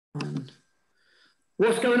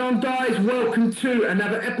What's going on, guys? Welcome to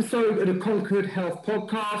another episode of the Conquered Health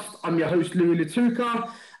Podcast. I'm your host, Louis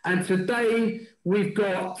Latuka, and today we've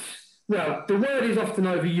got, well, the word is often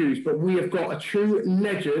overused, but we have got a true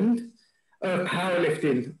legend of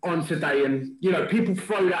powerlifting on today. And, people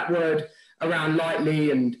throw that word around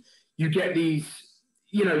lightly, and you get these,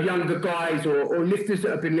 younger guys or lifters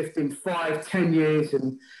that have been lifting 5, 10 years,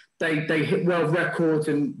 and they hit world records,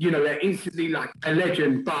 and, they're instantly like a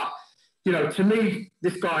legend. But to me,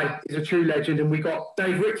 this guy is a true legend, and we got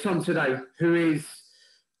Dave Ricks on today, who is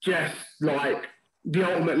just like the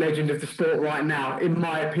ultimate legend of the sport right now, in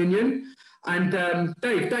my opinion. And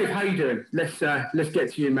Dave, how you doing? Let's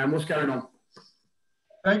get to you, man. What's going on?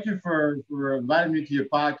 Thank you for inviting me to your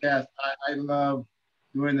podcast. I love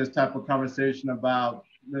doing this type of conversation about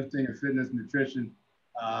lifting and fitness, nutrition,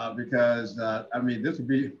 because this would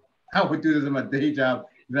be, I would do this in my day job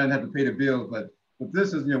because I didn't have to pay the bills, but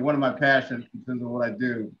this is, one of my passions in terms of what I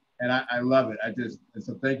do, and I love it.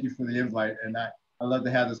 So thank you for the invite, and I love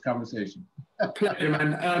to have this conversation. Pleasure,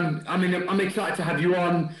 man. I'm excited to have you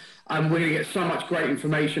on. We're going to get so much great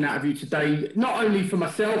information out of you today, not only for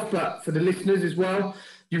myself, but for the listeners as well.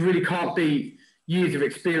 You really can't beat years of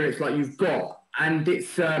experience like you've got, and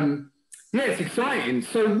it's exciting.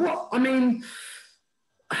 So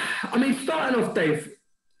starting off, Dave,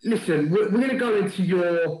 listen, we're going to go into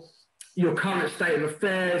your current state of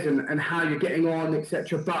affairs and how you're getting on,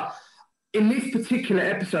 etc. But in this particular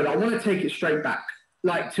episode, I want to take it straight back,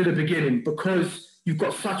 like to the beginning, because you've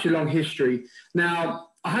got such a long history. Now,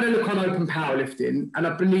 I had a look on Open Powerlifting, and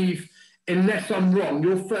I believe, unless I'm wrong,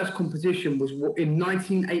 your first competition was in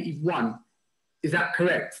 1981. Is that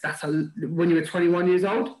correct? That's when you were 21 years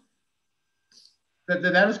old?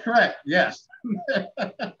 That is correct, yes.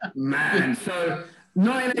 Man, so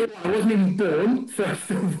 1981, I wasn't even born, first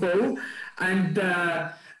of all. And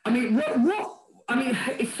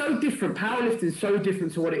it's so different. Powerlifting is so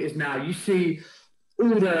different to what it is now. You see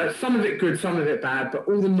some of it good, some of it bad, but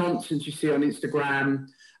all the nonsense you see on Instagram.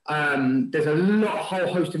 There's a whole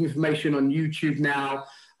host of information on YouTube now.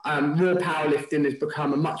 Raw powerlifting has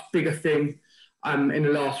become a much bigger thing in the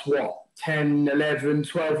last, 10, 11,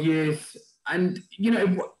 12 years. And,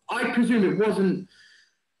 I presume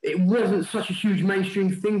it wasn't such a huge mainstream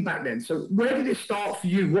thing back then. So where did it start for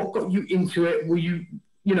you? What got you into it? Were you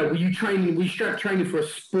strength training for a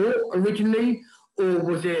sport originally, or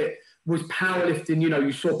was powerlifting,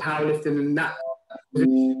 you saw powerlifting and that was what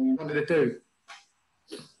you wanted to do?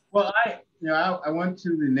 Well, I went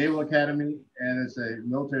to the Naval Academy, and it's a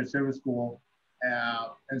military service school.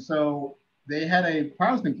 And so they had a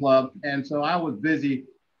powerlifting club. And so I was busy,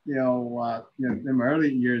 in my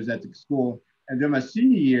early years at the school. And during my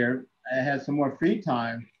senior year, I had some more free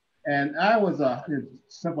time. And I was a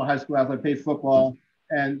simple high school athlete. I played football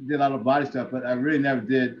and did a lot of body stuff, but I really never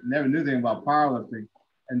knew anything about powerlifting.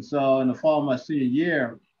 And so in the fall of my senior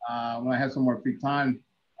year, when I had some more free time,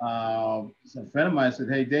 a friend of mine said,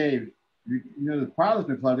 "Hey, Dave, the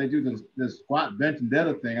powerlifting club, they do this squat, bench, and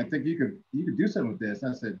deadlift thing. I think you could do something with this."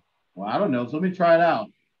 And I said, "Well, I don't know, so let me try it out."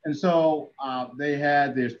 And so they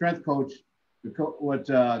had their strength coach,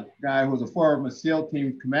 guy who was a former SEAL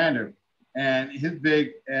team commander, and he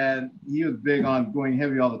was big on going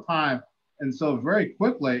heavy all the time. And so very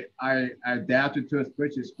quickly, I adapted to it,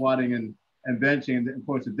 especially squatting and benching, and of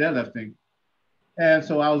course the deadlifting. And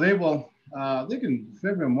so I was able, I think in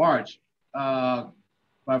February, March,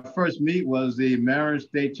 my first meet was the Marin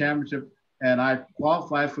State Championship, and I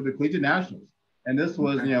qualified for the Collegiate Nationals. And this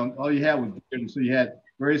was, all you had was, so you had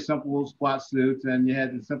very simple squat suits, and you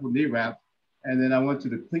had the simple knee wrap. And then I went to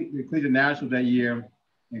the Collegiate Nationals that year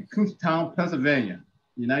in Kutztown, Pennsylvania,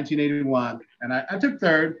 in 1981. And I took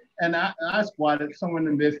third, and I squatted somewhere in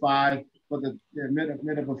the mid five, but the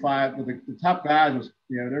mid upper five. But the top guys was,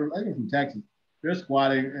 they're from Texas. They're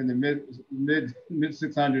squatting in the mid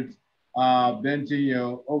 600s,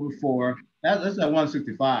 benching, over 4. That's at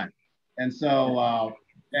 165. And so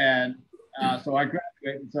so I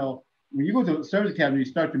graduated. So when you go to the service academy, you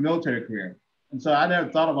start your military career. And so I never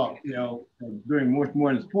thought about, doing much more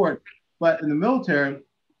in the sport. But in the military,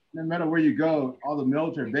 no matter where you go, all the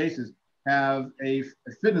military bases have a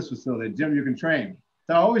fitness facility, a gym you can train.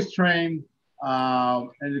 So I always trained, and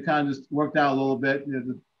it kind of just worked out a little bit.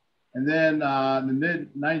 And then in the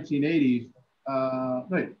mid-1980s,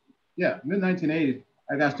 mid-1980s,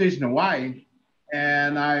 I got stationed in Hawaii,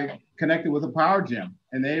 and I connected with a power gym.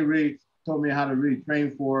 And they really told me how to really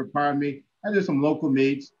train for power meet. I did some local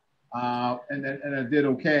meets, and I did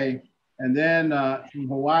okay. And then from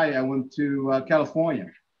Hawaii, I went to California.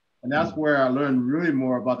 And that's where I learned really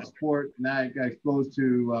more about the sport. And I got exposed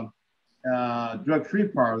to drug-free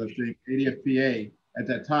powerlifting, ADFPA at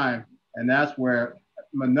that time, and that's where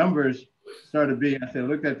my numbers started being. I said,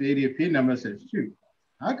 looked at the ADFP number, and said, shoot,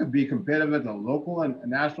 I could be competitive at the local and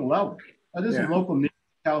national level. Now, this is local in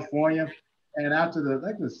California, and after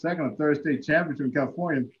the second or third state championship in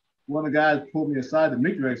California, one of the guys pulled me aside, the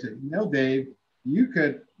meet director, said, Dave,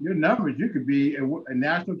 your numbers, you could be a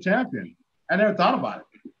national champion. I never thought about it.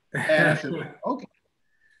 And I said, okay.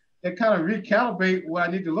 It kind of recalibrate what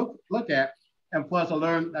I need to look at. And plus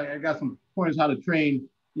I got some pointers how to train,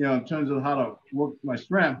 in terms of how to work my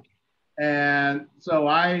strength. And so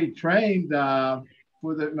I trained for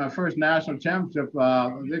my first national championship,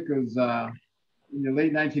 I think it was in the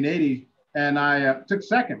late 1980s. And I took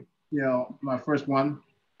second, my first one.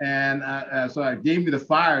 And so it gave me the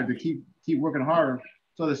fire to keep working harder.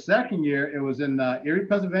 So the second year, it was in Erie,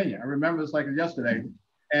 Pennsylvania. I remember this like yesterday.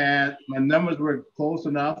 And my numbers were close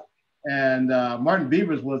enough. And Martin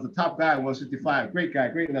Beavers was the top guy, 165. Great guy,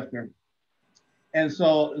 great lifter. And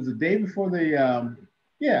so it was the day before the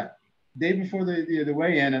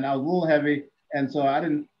weigh-in, and I was a little heavy. And so I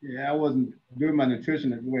wasn't doing my nutrition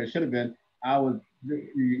the way it should have been. I was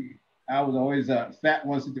always fat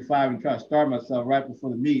 165 and try to starve myself right before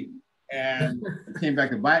the meet. And it came back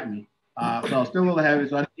to bite me. So I was still a little heavy,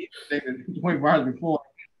 so I didn't eat anything 24 hours before.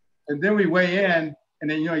 And then we weigh in, and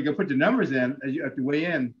then, you can put your numbers in as you have to weigh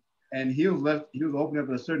in. And he was opening up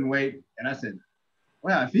at a certain weight. And I said,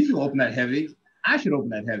 well, if he's going to open that heavy, I should open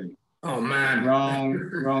that heavy. Oh, man.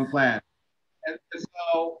 Wrong plan. And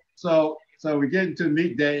so we get into the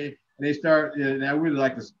meet day, and they start, and I really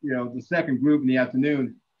like the second group in the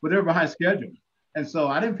afternoon, but they're behind schedule. And so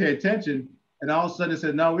I didn't pay attention. And all of a sudden they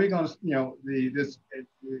said, no, we're going to, we're going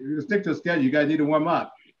to stick to the schedule. You guys need to warm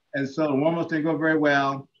up. And so the warm-ups didn't go very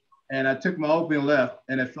well. And I took my opening lift,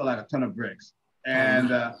 and it felt like a ton of bricks.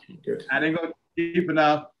 And I didn't go deep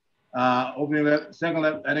enough. Opening lift, second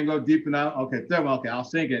lift, I didn't go deep enough. Okay, third one, okay, I'll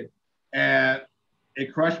sink it. And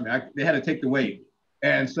it crushed me. They had to take the weight.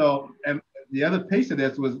 And so, and the other piece of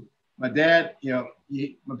this was my dad,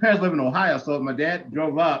 my parents live in Ohio, so my dad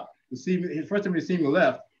drove up to see me, his first time to see me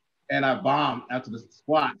lift, and I bombed after the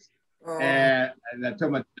squats. And I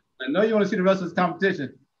told my, I know you want to see the rest of this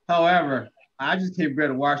competition. However, I just came here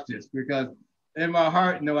to watch this because in my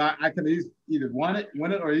heart, I could either win it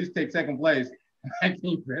or at least take second place. I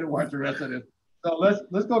came here to watch the rest of this. So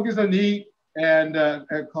let's go get some to eat and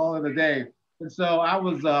call it a day. And so I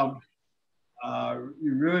was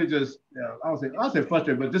really just, I'll say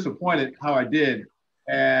frustrated, but disappointed how I did.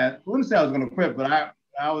 And I wouldn't say I was going to quit, but I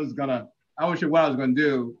wasn't sure what I was going to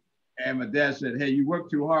do. And my dad said, hey, you work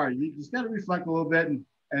too hard. You just got to reflect a little bit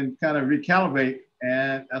and kind of recalibrate.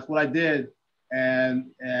 And that's what I did. And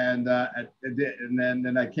then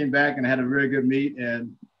I came back and I had a really good meet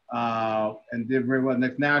and did very well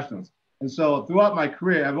next nationals. And so throughout my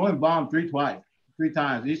career, I've only bombed three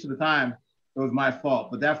times. Each of the time it was my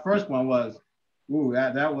fault. But that first one was,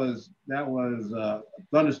 that was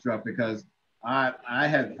thunderstruck because I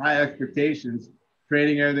had high expectations,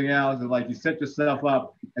 training everything else, and like you set yourself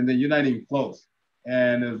up and then you're not even close.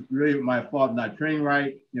 And it was really my fault not training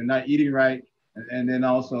right, not eating right, and then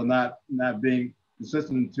also not being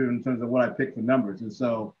consistent in terms of what I picked for numbers. And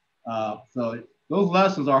so those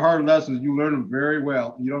lessons are hard lessons. You learn them very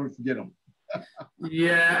well, and you don't forget them.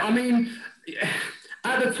 Yeah, I mean,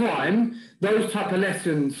 at the time, those type of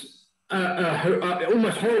lessons are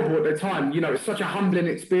almost horrible at the time. It's such a humbling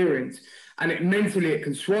experience, and mentally it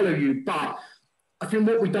can swallow you. But I think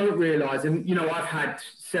what we don't realise, and I've had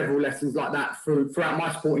several lessons like that throughout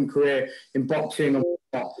my sporting career in boxing and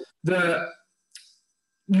whatnot, that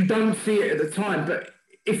you don't see it at the time. But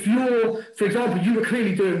if for example, you were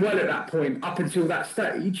clearly doing well at that point up until that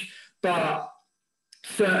stage, but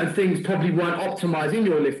certain things probably weren't optimized in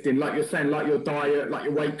your lifting, like you're saying, like your diet, like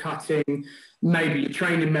your weight cutting, maybe your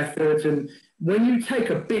training methods. And when you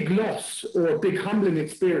take a big loss or a big humbling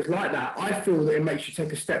experience like that, I feel that it makes you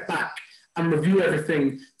take a step back and review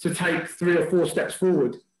everything to take 3 or 4 steps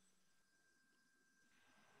forward.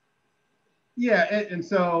 Yeah, and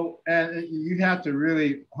you have to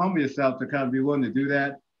really humble yourself to kind of be willing to do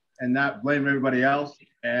that and not blame everybody else.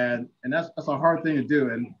 And that's a hard thing to do.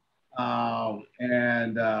 And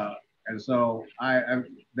so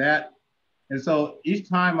so each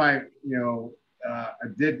time I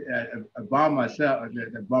bombed myself,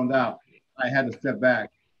 I bummed out, I had to step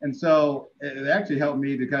back. And so it actually helped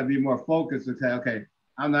me to kind of be more focused and say, okay,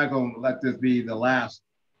 I'm not going to let this be my last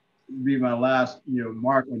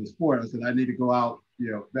mark on the sport. I said, I need to go out,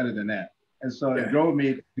 better than that. And so it drove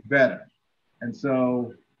me to do better. And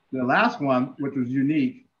so the last one, which was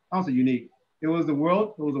unique, I don't say unique, it was the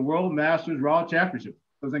World Masters Raw Championship.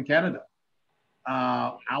 It was in Canada.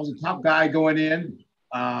 I was a top guy going in.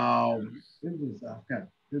 This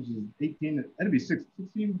was 18, that'd be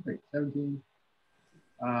 16, 17,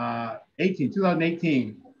 18,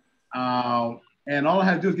 2018. And all I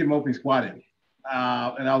had to do was get my opening squat in.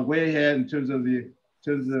 And I was way ahead in terms of the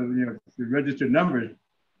registered numbers.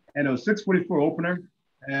 And it was 644 opener.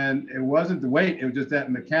 And it wasn't the weight, it was just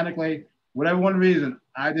that mechanically, whatever one reason,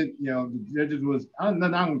 I didn't, the judges was, I'm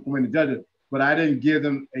not going to complain to judges, but I didn't give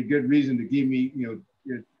them a good reason to give me,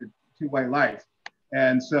 two white lights.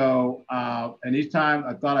 And so, and each time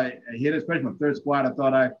I thought I hit it, especially my third squat, I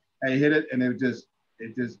thought I hit it, and the judges, I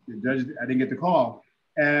didn't get the call.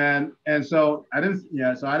 And so I didn't,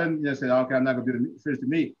 so I didn't say, okay, I'm not going to do the finish the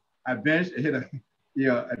meet. I benched, hit a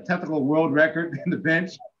technical world record in the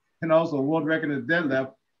bench, and also a world record in the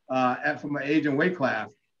deadlift for my age and weight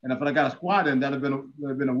class. And if I got a squat in, that would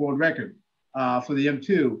have been a world record for the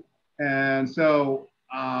M2. And so,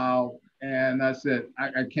 and I said,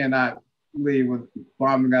 I cannot leave with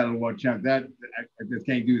bombing out of the world champ. I just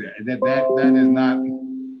can't do that. That is not.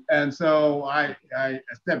 And so I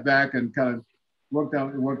stepped back and kind of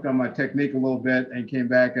worked on my technique a little bit, and came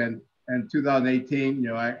back, and in 2018,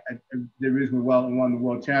 I did reasonably well and won the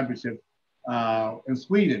world championship in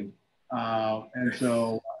Sweden. And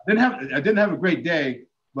so I didn't have a great day,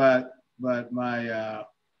 but my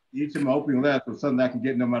each of my opening lifts was something I can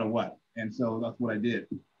get no matter what. And so that's what I did.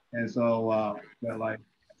 And so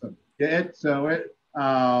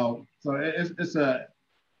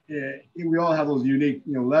we all have those unique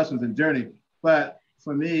lessons and journey. But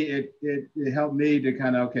for me, it helped me to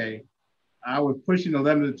kind of, okay, I was pushing the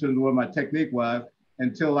limit in terms of what my technique was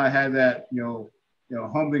until I had that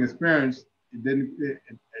humbling experience. I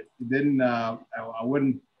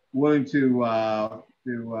wasn't willing to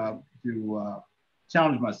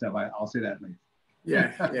challenge myself. I'll say that later.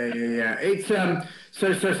 Yeah. It's so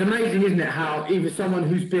it's amazing, isn't it? How even someone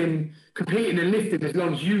who's been competing and lifting as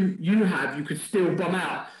long as you have, you could still bum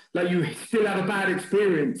out. Like, you still have a bad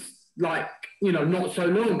experience, like, not so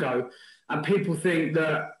long ago, and people think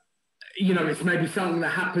that it's maybe something that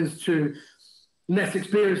happens to less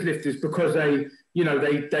experienced lifters because they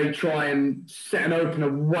try and set an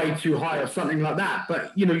opener way too high or something like that.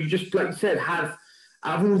 But you just, like you said, have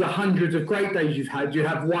out of all the hundreds of great days you've had, you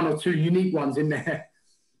have one or two unique ones in there.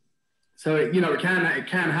 So it can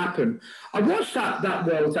happen. I watched that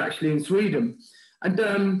Worlds actually in Sweden,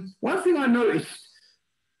 and one thing I noticed,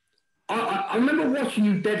 I remember watching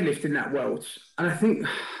you deadlift in that Worlds, and I think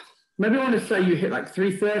maybe I want to say you hit like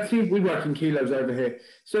 330. We work in kilos over here,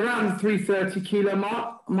 so around the 330 kilo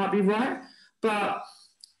mark, I might be right. But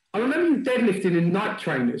I remember you deadlifting in night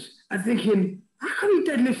trainers and thinking, how come you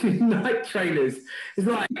deadlifting in night trainers? It's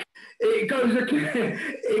like it goes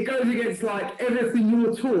against like everything you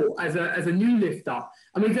were taught as a new lifter.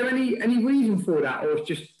 I mean, is there any reason for that, or it's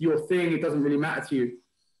just your thing? It doesn't really matter to you?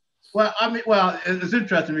 Well, it's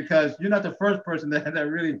interesting because you're not the first person that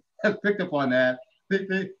really has picked up on that.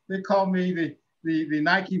 They call me the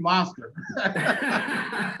Nike monster.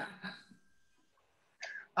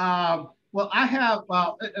 Well, I have,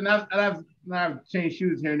 and I've changed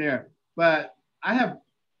shoes here and there, but I have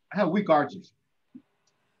weak arches,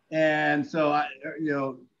 and so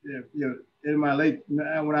in my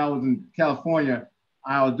when I was in California,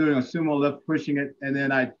 I was doing a sumo lift, pushing it, and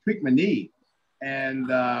then I tweaked my knee, and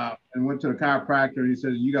went to the chiropractor, and he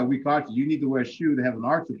said, you got weak arches, you need to wear a shoe to have an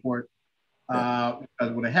arch support.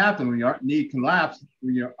 Because when it happened, when your knee collapsed,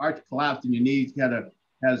 when your arch collapsed, and your knee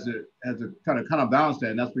has a kind of balance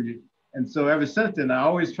that, and that's where you. And so ever since then, I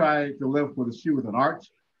always try to lift with a shoe with an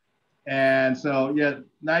arch. And so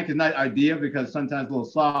Nike is not ideal because sometimes a little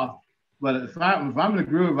soft, but if I'm in the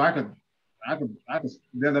groove, I could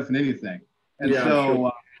deadlift in anything.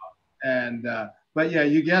 And but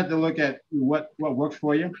you get to look at what works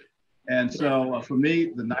for you. And so for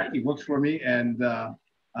me, the Nike works for me, and so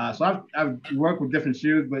I've worked with different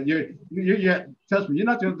shoes, but you're trust me, you're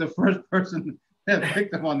not the first person that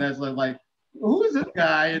picked up on that. So like, who is this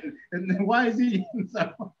guy, and why is he?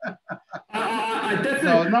 So, I definitely.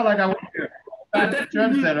 So it's not like I went to a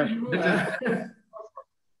trend center.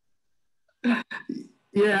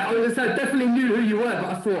 Yeah, I definitely knew who you were, but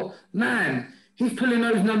I thought, man, he's pulling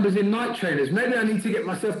those numbers in night trainers. Maybe I need to get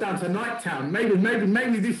myself down to Night Town. Maybe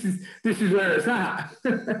this is where it's at.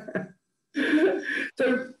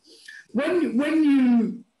 So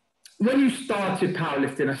when you started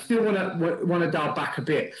powerlifting, I still want to dial back a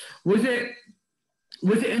bit. Was it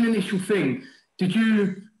an initial thing? Did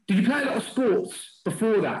you play a lot of sports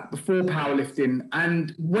before powerlifting?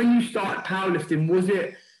 And when you started powerlifting,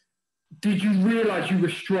 did you realize you were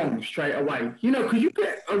strong straight away? Because you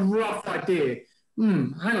get a rough idea.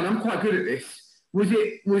 Hang on, I'm quite good at this. Was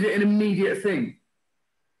it an immediate thing?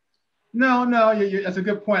 No, no, that's a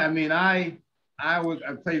good point. I mean, I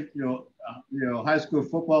played high school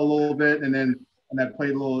football a little bit, and I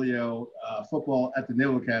played a little football at the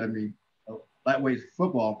Naval Academy, lightweight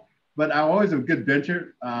football. But I always a good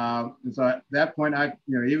bencher, and so at that point,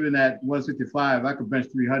 even at 165, I could bench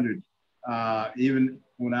 300, even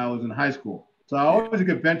when I was in high school. So I always a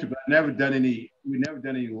good bencher, but we never done any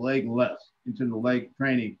leg lifts into the leg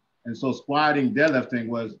training, and so squatting, deadlifting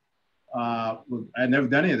was I'd never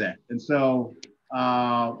done any of that. And so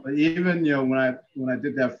even when I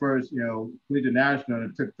did that first collegiate national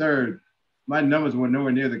and took third, my numbers were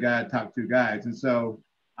nowhere near the top two guys. And so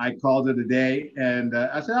I called it a day, and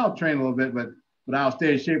I said I'll train a little bit, but I'll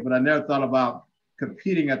stay in shape. But I never thought about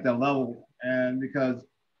competing at that level, and because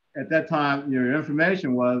at that time your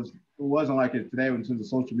information wasn't like it today in terms of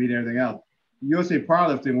social media and everything else. USA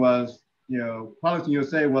Powerlifting was Powerlifting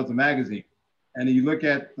USA was a magazine. And you look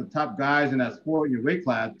at the top guys in that sport in your weight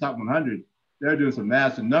class, top 100, they're doing some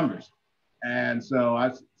massive numbers. And so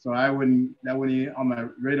that wouldn't be on my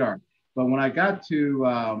radar. But when I got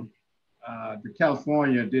to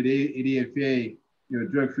California, did ADFA,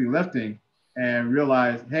 drug-free lifting, and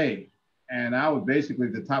realized, hey, and I was basically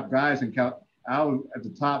the top guys I was at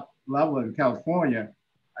the top level in California.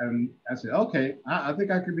 And I said, okay, I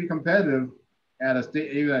think I could be competitive at a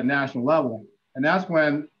state, even at a national level. And that's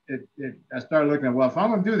when I started looking at, well, if I'm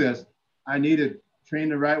going to do this, I need to train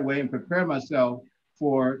the right way and prepare myself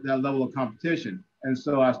for that level of competition. And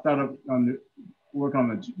so I started working on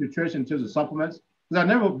the nutrition in terms of supplements. Because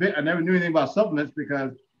I never knew anything about supplements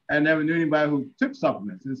because I never knew anybody who took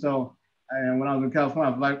supplements. And so, when I was in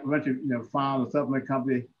California, I eventually found a supplement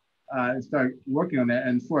company and started working on that.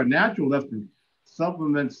 And for a natural lifting,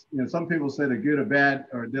 supplements, some people say they're good or bad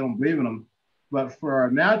or they don't believe in them. But for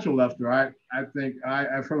a natural lifter, I think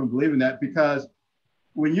I firmly believe in that, because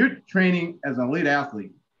when you're training as an elite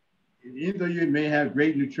athlete, even though you may have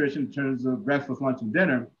great nutrition in terms of breakfast, lunch, and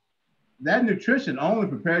dinner, that nutrition only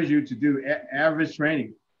prepares you to do average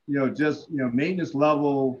training, maintenance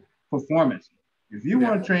level performance. If you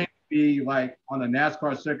want to train to be like on a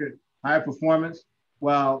NASCAR circuit, high performance,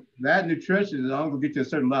 well, that nutrition is only going to get you a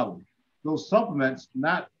certain level. Those supplements,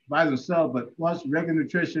 not by themselves, but plus regular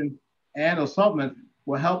nutrition and those supplements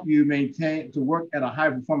will help you maintain to work at a high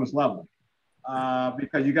performance level,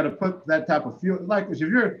 because you got to put that type of fuel. Like if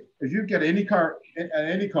you get any car,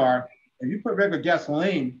 if you put regular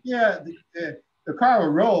gasoline, the car will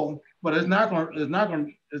roll, but it's not going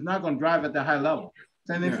to drive at that high level.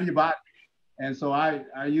 Same thing for your body. And so I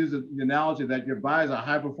use the analogy that your body is a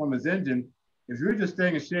high performance engine. If you're just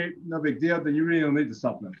staying in shape, no big deal, then you really don't need the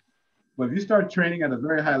supplement. But if you start training at a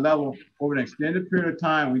very high level over an extended period of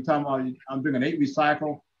time, we talk about I'm doing an 8-week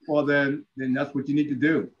cycle, well, then that's what you need to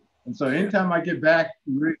do. And so anytime I get back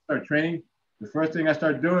and really start training, the first thing I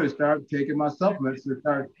start doing is start taking my supplements to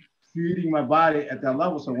start feeding my body at that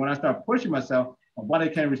level. So when I start pushing myself, my body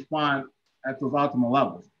can respond at those optimal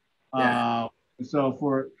levels. And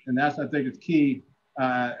that's, I think, it's key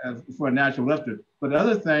for a natural lifter. But the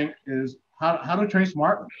other thing is how to train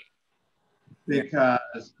smartly.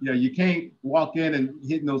 Because you can't walk in and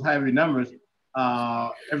hitting those heavy numbers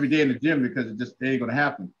every day in the gym, because it just ain't going to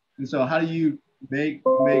happen. And so how do you make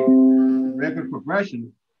regular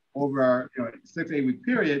progression over a 6-8 week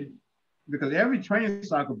period? Because every training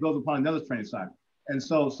cycle builds upon another training cycle. And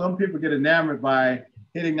so some people get enamored by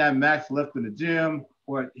hitting that max lift in the gym,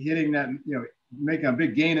 or hitting that, making a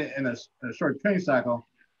big gain in a short training cycle.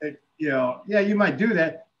 You might do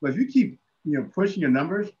that, but if you keep pushing your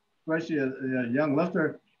numbers, especially a young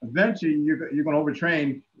lifter, eventually you're going to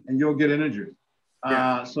overtrain and you'll get an injury.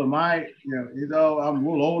 So though I'm a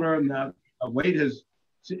little older and my weight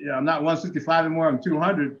I'm not 165 anymore, I'm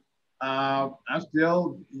 200. I'm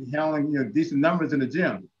still handling decent numbers in the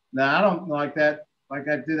gym. Now I don't like that. Like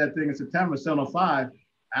I did that thing in September, 705.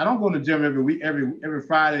 I don't go to the gym every week, every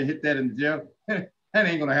Friday and hit that in the gym. That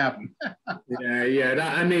ain't gonna happen.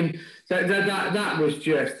 That was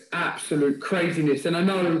just absolute craziness. And I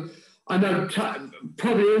know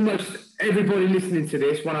probably almost everybody listening to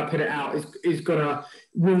this when I put it out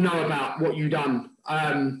will know about what you've done.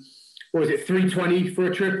 What was it, 320 for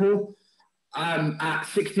a triple? At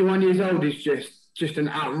 61 years old is just an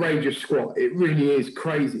outrageous squat. It really is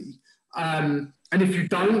crazy. And if you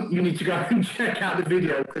don't, you need to go and check out the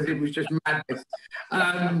video, because it was just madness.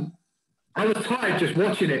 I was tired just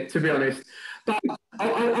watching it, to be honest. But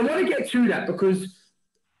I want to get to that, because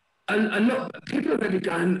a lot of people are going to be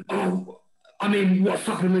going, what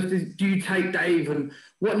supplements do you take, Dave? And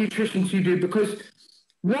what nutrition do you do? Because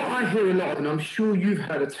what I hear a lot, and I'm sure you've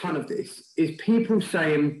heard a ton of this, is people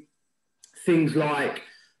saying things like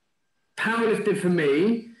powerlifting for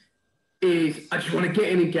me is I just want to get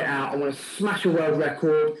in and get out. I want to smash a world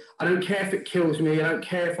record. I don't care if it kills me. I don't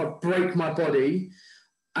care if I break my body,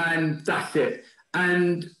 and that's it.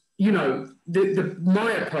 And you know,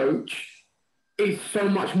 my approach is so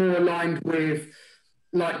much more aligned with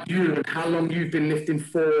like you and how long you've been lifting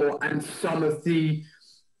for, and some of the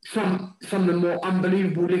more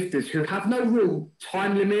unbelievable lifters who have no real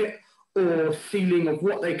time limit or ceiling of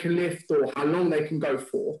what they can lift or how long they can go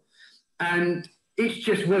for. And it's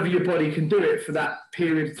just whether your body can do it for that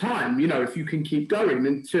period of time, you know, if you can keep going.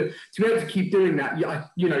 And to be able to keep doing that,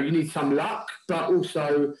 you know, you need some luck, but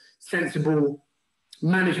also sensible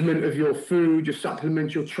management of your food, your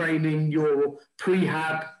supplements, your training, your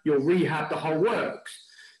prehab, your rehab, the whole works.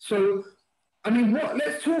 So, I mean,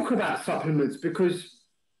 let's talk about supplements, because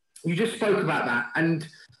you just spoke about that. And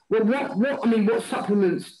what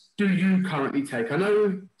supplements do you currently take? I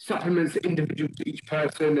know supplements are individual to each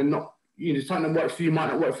person, and not, you know, something that works for you might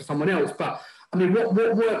not work for someone else. But I mean, what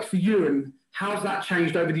works for you, and how's that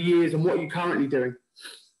changed over the years, and what are you currently doing?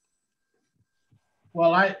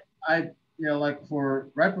 Well, I you know, like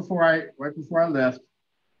right before I left,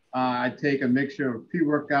 I take a mixture of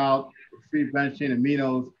pre-workout, free bench chain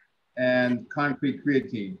aminos, and concrete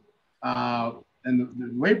creatine. And the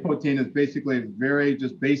whey protein is basically very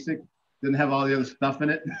just basic, doesn't have all the other stuff in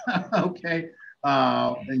it. Okay,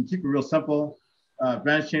 and keep it real simple.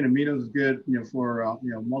 Branched chain aminos is good, you know, for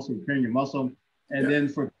you know, muscle, repairing your muscle. And then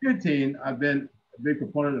for creatine, I've been a big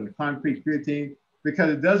proponent of the concrete creatine because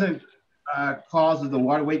it doesn't cause the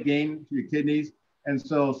water weight gain to your kidneys. And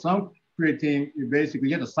so some creatine, you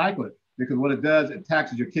have to cycle it, because what it does, it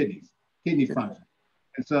taxes your kidney function.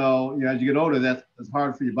 And so, you know, as you get older, that's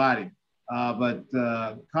hard for your body. But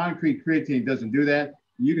concrete creatine doesn't do that.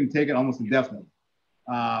 You can take it almost indefinitely.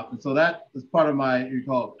 And so that is part of my, you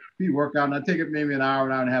call it pre-workout. And I take it maybe an hour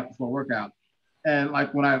and a half before workout. And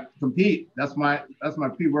like when I compete, that's my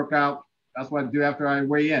pre-workout. That's what I do after I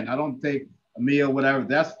weigh in. I don't take a meal, whatever.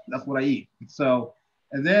 That's what I eat. So,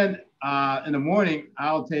 and then in the morning,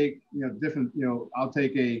 I'll take, you know, different, you know, I'll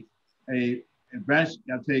take a bench,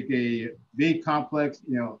 I'll take a B complex,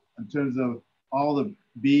 you know, in terms of all the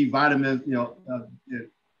B vitamins, you know,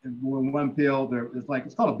 in one pill.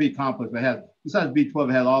 It's called a B complex. It has, besides B12,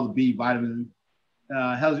 it has all the B vitamins.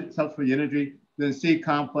 Helps for your energy. Then C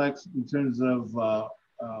complex in terms of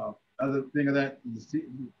other thing of that, the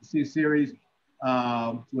C series.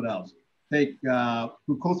 What else? Take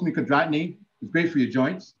glucosamine chondroitin. It's great for your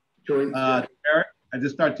joints. Turmeric. I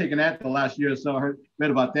just started taking that the last year or so. I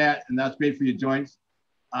read about that, and that's great for your joints.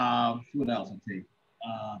 What else I take?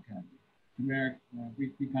 Turmeric,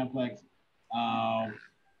 B complex.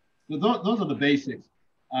 So those are the basics.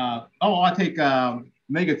 I take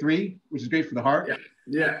omega-3, which is great for the heart.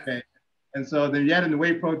 Yeah. Okay. And so then you add in the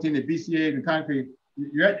whey protein, the BCA, and concrete,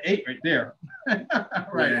 you're at 8 right there.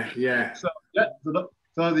 Right. Yeah. So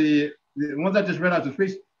the ones I just read out the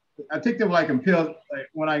three, I take them like in pills, like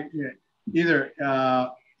when I either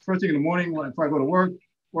first thing in the morning before I go to work,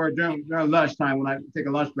 or during lunchtime when I take a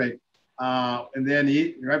lunch break. And then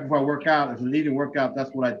right before I work out, if it's an eating workout,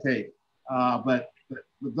 that's what I take. But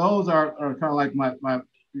those are kind of like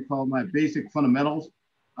we call my basic fundamentals.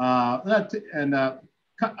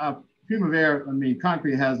 Primavera,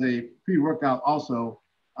 Concrete has a pre-workout also.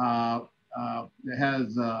 It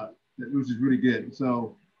has which is really good.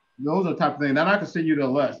 So those are the type of things. Now I can send you the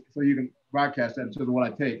list so you can broadcast that in terms of what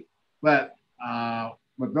I take. But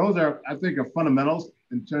those are, I think, are fundamentals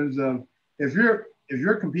in terms of if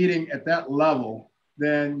you're competing at that level,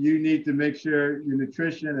 then you need to make sure your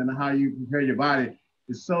nutrition and how you prepare your body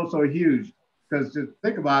is so huge. Because to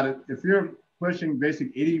think about it, if you're pushing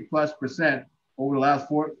basic 80+% over the last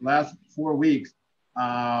four weeks,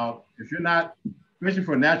 if you're not, especially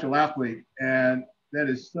for a natural athlete, and that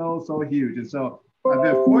is so huge. And so I've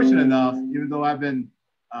been fortunate enough, even though I've been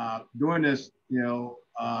doing this, you're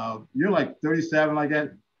like 37 like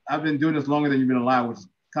that. I've been doing this longer than you've been alive, which is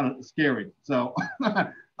kind of scary. So,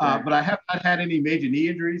 but I have not had any major knee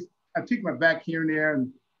injuries. I've tweaked my back here and there,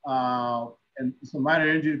 and some minor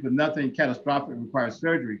injuries, but nothing catastrophic that requires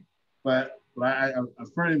surgery. But I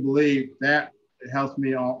firmly believe that it helps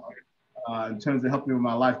me in terms of helping me with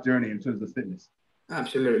my life journey in terms of fitness.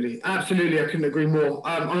 Absolutely. I couldn't agree more.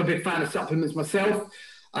 I'm a big fan of supplements myself,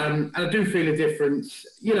 and I do feel a difference.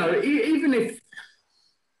 Even if,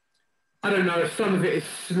 I don't know, if some of it is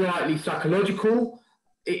slightly psychological,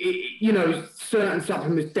 certain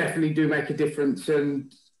supplements definitely do make a difference.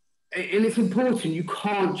 And it's important. You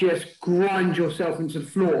can't just grind yourself into the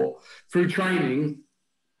floor through training,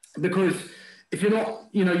 because if you're not,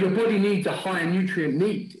 your body needs a higher nutrient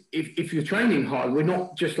need if you're training hard. We're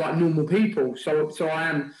not just like normal people. So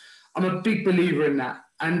I'm a big believer in that.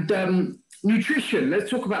 And nutrition, let's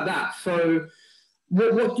talk about that. So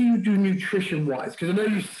what do you do nutrition wise? Because I know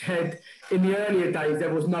you said in the earlier days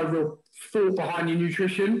there was no real thought behind your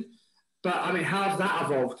nutrition, but I mean, how's that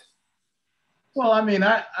evolved? Well, I mean,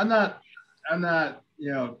 I'm not, I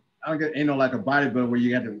don't get, like a bodybuilder where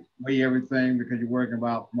you have to weigh everything because you're working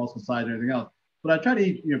about muscle size and everything else. But I try to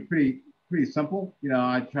eat, pretty simple.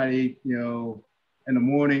 I try to eat, in the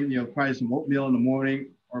morning, probably some oatmeal in the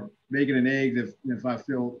morning or bacon and eggs if I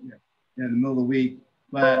feel, in the middle of the week.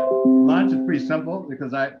 But lunch is pretty simple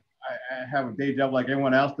because I have a day job like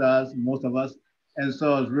everyone else does, most of us. And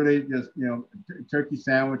so it's really just, a turkey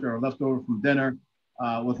sandwich or leftover from dinner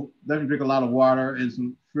with doesn't drink a lot of water and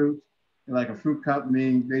some fruit, like a fruit cup,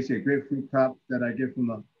 meaning basically a grapefruit cup that I get from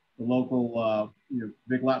the local,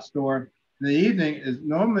 Big Lot store. In the evening is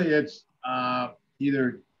normally it's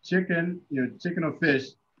either chicken, chicken or fish.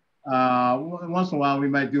 Once in a while we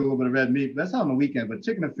might do a little bit of red meat. But that's on the weekend, but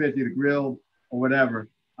chicken or fish, either grilled or whatever,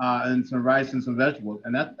 and some rice and some vegetables,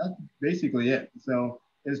 and that's basically it. So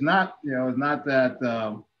it's not, it's not that,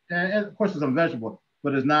 and of course there's some vegetable,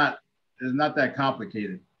 but it's not that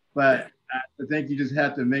complicated. But I think you just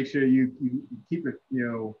have to make sure you keep it,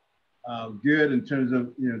 good in terms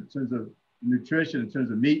of, in terms of nutrition, in terms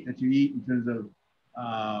of meat that you eat, in terms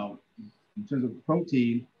of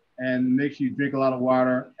protein, and make sure you drink a lot of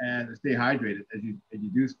water and stay hydrated as you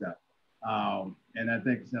do stuff. And I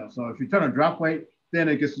think so. So if you're trying to drop weight, then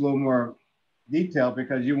it gets a little more detailed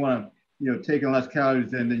because you want to, take in less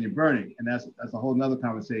calories than you're burning, and that's a whole nother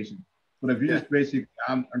conversation. But if you just basically,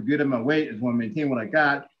 I'm good at my weight, I just want to maintain what I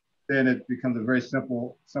got, then it becomes a very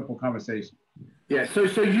simple conversation. Yeah. So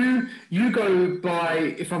you go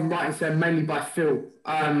by, if I'm right in saying, mainly by feel,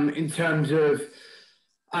 in terms of.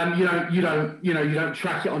 You don't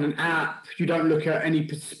track it on an app. You don't look at any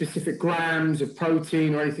specific grams of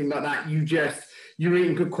protein or anything like that. You're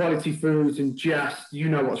eating good quality foods and just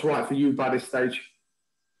what's right for you by this stage.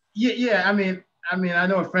 Yeah. I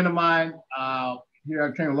know a friend of mine here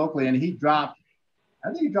I train locally, and I think he dropped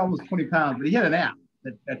almost 20 pounds, but he had an app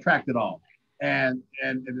that tracked it all, and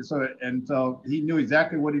so he knew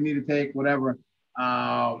exactly what he needed to take, whatever.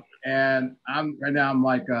 And I'm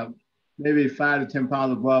like maybe 5 to 10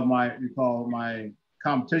 pounds above my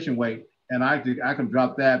competition weight, and I can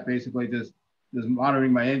drop that basically just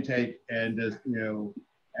monitoring my intake and just and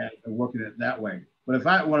working it that way. But if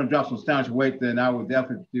I want to drop some substantial weight, then I would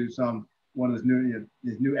definitely do one of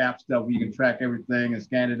these new app stuff where you can track everything and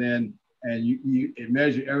scan it in, and it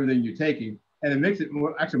measures everything you're taking, and it makes it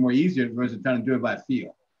actually more easier versus trying to do it by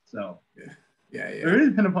feel. So yeah. It really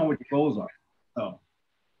depends upon what your goals are. So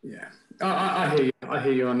yeah, I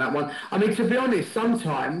hear you on that one. I mean, to be honest,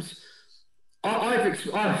 sometimes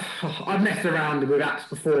I've messed around with apps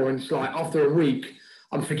before, and it's like after a week,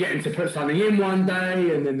 I'm forgetting to put something in one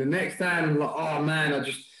day, and then the next day, and I'm like, oh man,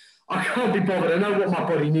 I can't be bothered. I know what my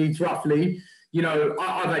body needs roughly.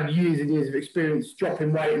 I've had years and years of experience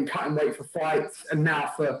dropping weight and cutting weight for fights, and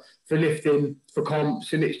now for lifting, for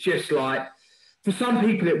comps, and it's just like, for some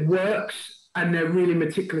people it works, and they're really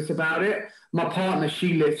meticulous about it. My partner,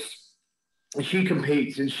 she lifts and she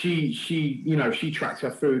competes, and she tracks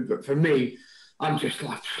her food, but for me, I'm just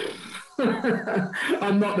like,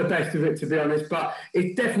 I'm not the best of it, to be honest, but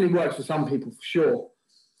it definitely works for some people for sure.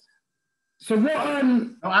 So what?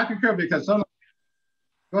 No, I concur because some.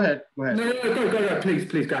 Go ahead. No, go.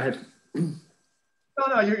 Please go ahead.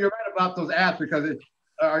 No, you're right about those apps because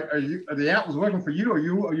are the app was working for you, or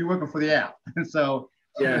you working for the app? And so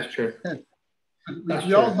yeah, that's true.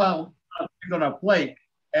 We all have things on our plate,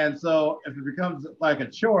 and so if it becomes like a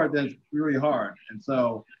chore, then it's really hard. And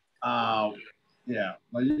so, yeah,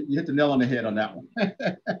 well, you hit the nail on the head on that one.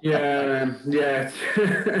 yeah.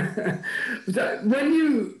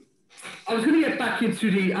 I was going to get back into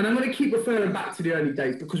and I'm going to keep referring back to the early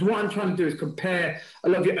days, because what I'm trying to do is compare a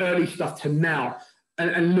lot of your early stuff to now,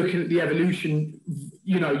 and looking at the evolution,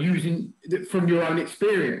 using from your own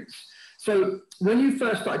experience. So when you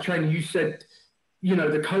first started training, you said,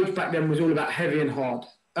 the coach back then was all about heavy and hard.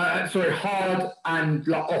 Hard and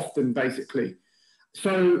like often, basically.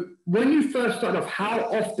 So when you first started off, how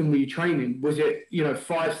often were you training? Was it,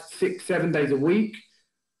 5, 6, 7 days a week?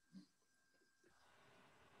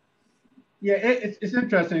 Yeah, it's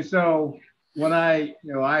interesting. So when I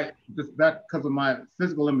just back because of my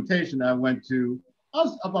physical limitation, I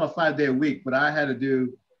was about a 5-day a week, but I had to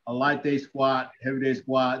do a light day squat, heavy day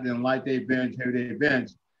squat, then light day bench, heavy day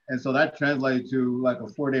bench. And so that translated to like a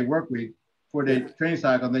 4-day work week, 4-day training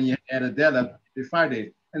cycle. Then you add a deadlift, it's 5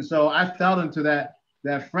 days. And so I fell into that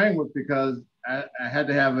framework because I had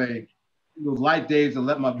to have those light days to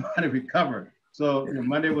let my body recover. So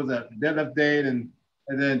Monday was a deadlift day, and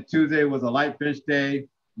then Tuesday was a light bench day,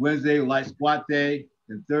 Wednesday light squat day,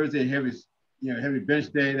 and Thursday heavy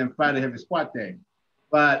bench day, and then Friday heavy squat day.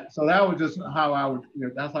 But so that was just how I would,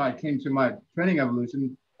 that's how I came to my training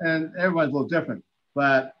evolution. And everyone's a little different.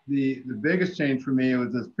 But the biggest change for me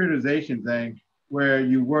was this periodization thing where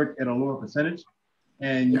you work at a lower percentage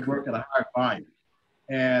and you work at a higher volume.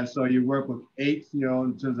 And so you work with eight, in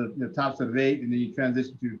terms of the top set of eight, and then you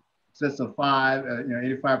transition to sets of five,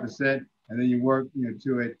 85%, and then you work,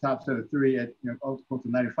 to a top set of three at, close to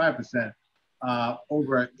 95%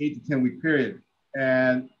 over an 8 to 10 week period.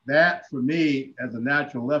 And that, for me, as a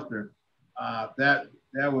natural lifter, that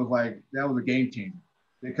was a game changer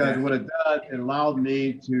because what it does, it allowed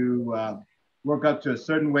me to work up to a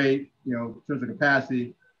certain weight, in terms of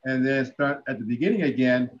capacity, and then start at the beginning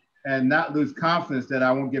again and not lose confidence that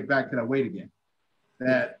I won't get back to that weight again.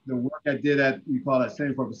 That the work I did at, you call that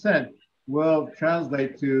 74%, will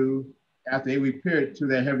translate to, after 8 week period, to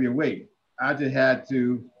that heavier weight. I just had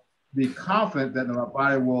to be confident that my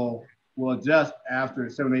body will adjust after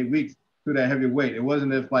 7 8 weeks to that heavier weight. It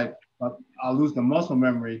wasn't if like I'll lose the muscle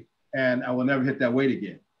memory and I will never hit that weight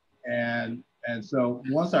again. And so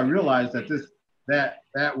once I realized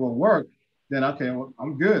that will work, then okay, well,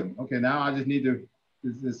 I'm good. Okay, now I just need to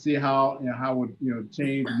see how would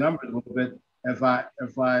change the numbers a little bit if I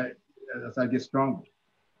as I get stronger.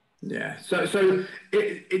 Yeah. So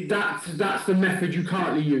that's the method you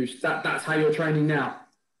currently use. That's how you're training now.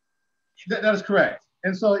 That is correct.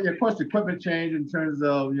 And so, of course, the equipment changed in terms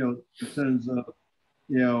of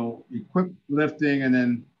equipped lifting,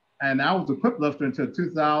 and I was equipped lifter until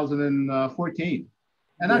 2014,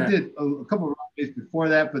 and I did a couple of days before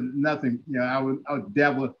that, but nothing. I would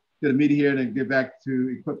dabble, did a meet here, and then get back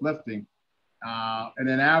to equipped lifting, and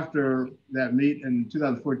then after that meet in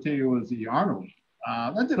 2014, it was the Arnold.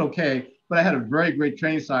 I did okay, but I had a very great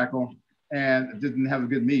training cycle, and didn't have a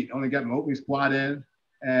good meet. Only got my opening squat in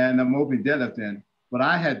and my opening deadlift in. But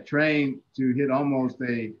I had trained to hit almost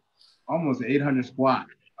an 800 squat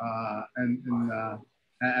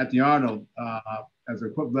at the Arnold as a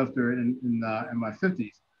equipped lifter in my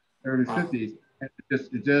 50s, early 50s. And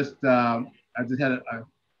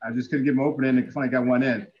I just couldn't get my opening and finally got one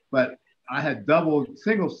in. But I had doubled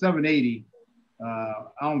single 780. I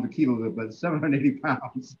don't know the kilos, but 780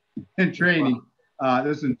 pounds in training.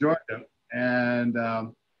 This is in Georgia, and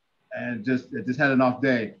just had an off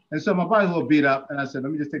day. And so my body's a little beat up, and I said,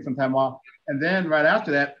 let me just take some time off. And then right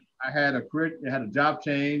after that, I had a job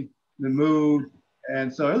change, then moved.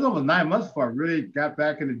 And so it was almost 9 months before I really got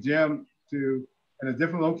back in the gym in a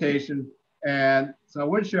different location. And so I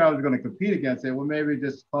wasn't sure I was going to compete against it. Well, maybe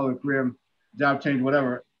just call it a career, job change,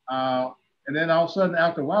 whatever. And then all of a sudden,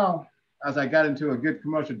 after a while, as I got into a good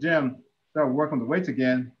commercial gym, started working the weights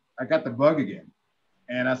again, I got the bug again.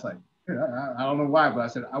 And I was like, I don't know why, but I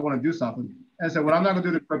said, I want to do something. And I said, well, I'm not going to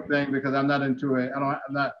do the quick thing because I'm not into it.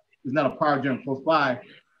 It's not a power gym close by.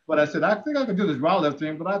 But I said, I think I could do this raw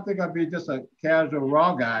lifting, but I think I'd be just a casual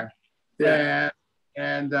raw guy. Yeah.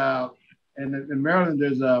 And in Maryland,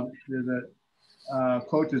 there's a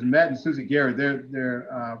coaches, Matt and Susie Garrett.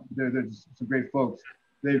 They're some great folks.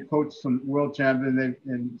 They've coached some world champions,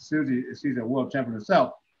 and she's a world champion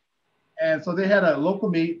herself. And so they had a local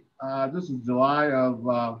meet. This was July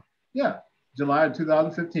of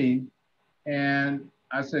 2015. And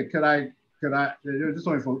I said, could I, this is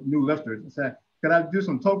only for new lifters. I said, could I do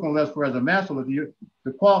some token lifts as a master lifter?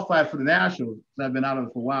 To qualify for the nationals, because I've been out of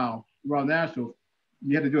it for a while, World Nationals,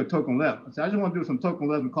 you had to do a token lift. I said, I just want to do some token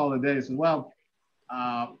lift and call it a day. He said, well,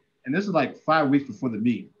 and this is like 5 weeks before the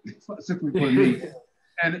meet, 6 weeks before the meet.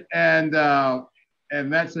 And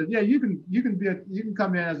Matt said, yeah, you can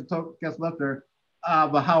come in as a token guest lifter,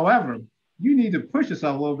 but however, you need to push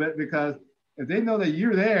yourself a little bit because if they know that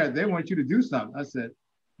you're there, they want you to do something. I said,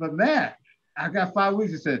 but Matt, I got 5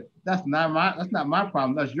 weeks. He said, that's not my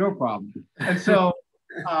problem. That's your problem. And so,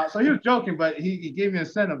 so he was joking, but he gave me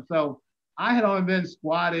incentive. So I had only been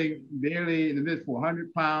squatting barely in the mid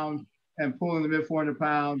 400 pounds and pulling the mid 400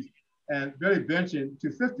 pounds and barely benching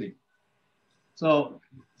 250. So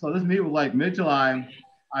this meet was like mid-July.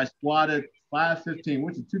 I squatted 515,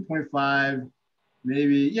 which is 2.5,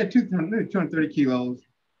 maybe 230 kilos.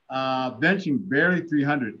 Benching barely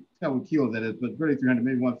 300. I forgot what kilos that is, but barely 300,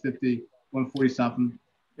 maybe 150, 140 something.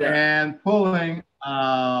 Yeah. And pulling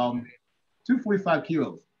 245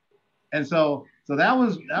 kilos. And so that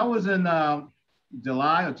was in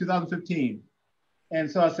July of 2015. And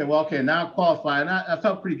so I said, well, okay, now I'm qualified. And I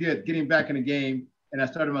felt pretty good getting back in the game. And I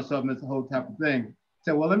started myself in this whole type of thing.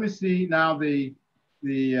 said, well, let me see now the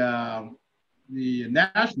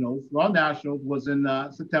Nationals, Raw Nationals was in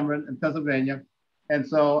September in Pennsylvania. And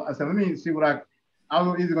so I said, let me see what I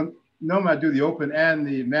was either going to, normally I do the Open and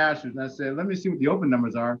the Masters. And I said, let me see what the Open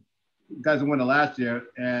numbers are. You guys who won it last year.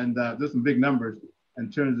 And there's some big numbers in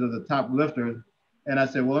terms of the top lifters. And I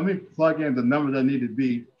said, well, let me plug in the numbers I need to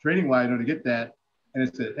be training wise in order to get that. And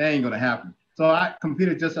it said, it ain't going to happen. So I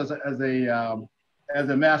competed just as a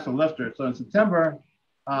master lifter. So in September,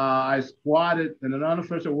 I squatted in an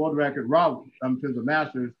unofficial world record, raw to the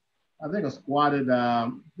masters. I think I squatted, I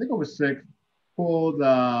think over 6, pulled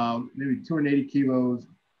maybe 280 kilos,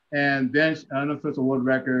 and benched an unofficial world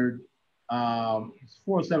record. It's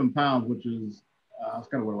 407 pounds, which is that's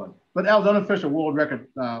kind of what it was. But that was unofficial world record,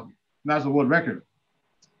 master world record.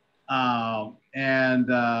 I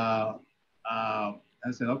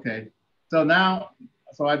said, okay. So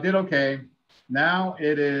I did okay. Now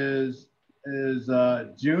it is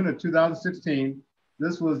June of 2016.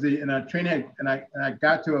 This was and I trained, and I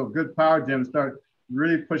got to a good power gym and started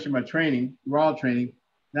really pushing my training, raw training.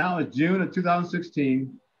 Now it's June of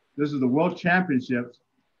 2016. This is the World Championships.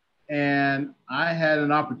 And I had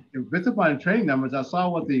an opportunity, based upon the training numbers, I saw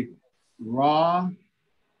what the raw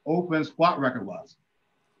open squat record was.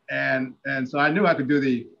 And so I knew I could do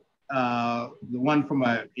the one for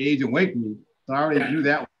my age and weight group. So I already knew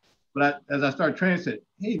that one. But as I started training, I said,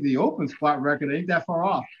 hey, the open squat record ain't that far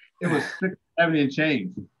off. It was 670 and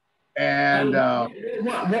change. And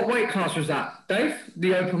what weight class was that, Dave?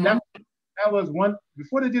 The open one? That was one,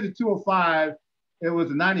 before they did the 205, it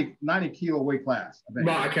was a 90 kilo weight class, I think.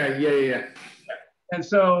 Right, okay, yeah. And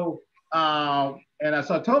so, I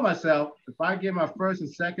told myself, if I get my first and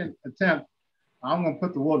second attempt, I'm going to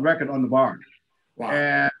put the world record on the bar.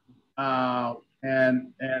 Wow.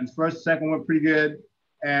 And first, second went pretty good.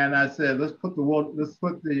 And I said, let's break the world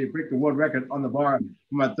record on the bar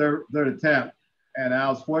for my third attempt. And I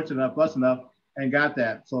was fortunate enough, blessed enough, and got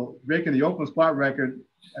that. So breaking the open squat record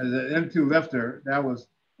as an M2 lifter, that was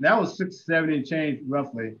 670 and change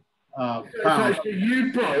roughly. So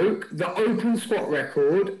you broke the open squat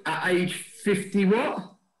record at age 50 what?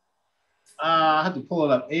 I had to pull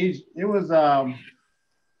it up. It was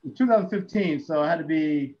 2015, so I had to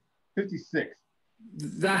be 56.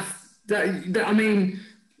 I mean,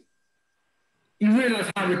 you realize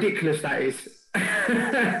how ridiculous that is.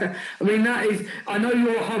 I mean, I know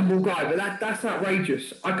you're a humble guy, but that's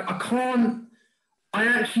outrageous. I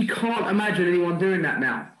actually can't imagine anyone doing that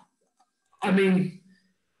now. I mean,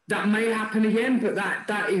 that may happen again, but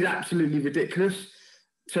that is absolutely ridiculous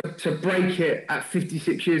to break it at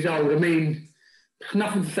 56 years old. I mean,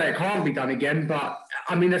 nothing to say it can't be done again, but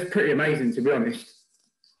I mean, that's pretty amazing, to be honest.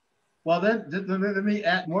 Well, then let me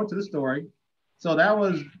add more to the story. So that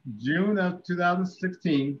was June of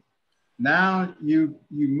 2016. Now you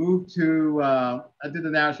moved to, I did the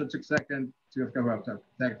national, took second to,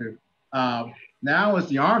 now it's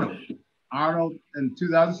the Arnold in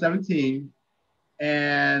 2017.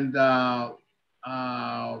 And I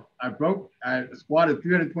squatted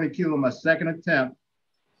 320 kilos on my second attempt.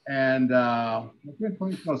 And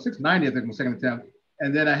 690, I think, my second attempt.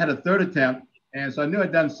 And then I had a third attempt. And so I knew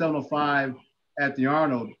I'd done 705 at the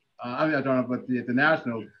Arnold, at the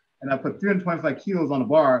Nationals. And I put 325 kilos on the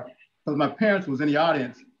bar because my parents was in the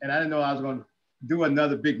audience and I didn't know I was going to do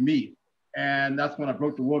another big meet. And that's when I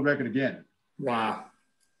broke the world record again. Wow.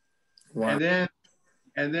 And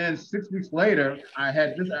then 6 weeks later, I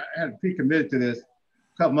had pre-committed to this a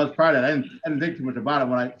couple months prior to that. I didn't think too much about it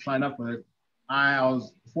when I signed up for this. I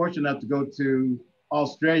was fortunate enough to go to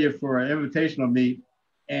Australia for an invitational meet.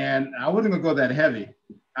 And I wasn't gonna go that heavy.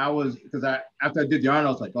 Because after I did the Arnold,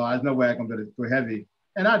 I was like, oh, there's no way I can go heavy.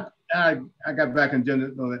 And I got back in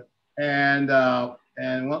gym. And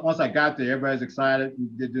once I got there, everybody's excited. We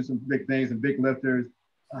did some big things and big lifters.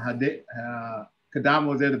 Kadama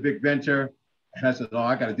was there, the big bencher. And I said, oh,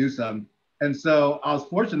 I got to do something. And so I was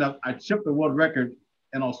fortunate enough, I chipped the world record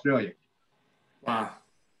in Australia. Wow.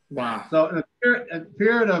 So in a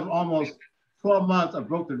period of almost 12 months, I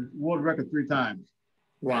broke the world record 3 times.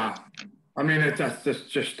 Wow. I mean, that's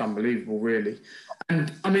just unbelievable, really.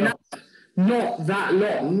 And I mean, that's not that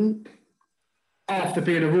long after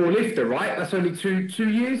being a raw lifter, right? That's only two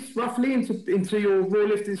years roughly into your raw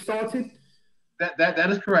lifting started. That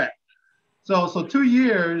is correct. So 2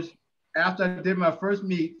 years after I did my first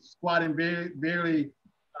meet, squatting barely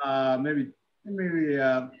maybe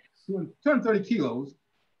 230 kilos.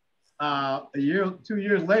 2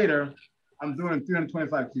 years later, I'm doing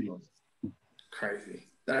 325 kilos. Crazy.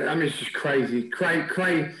 I mean, it's just crazy.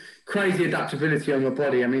 Crazy adaptability on your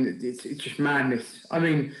body. I mean, it's just madness. I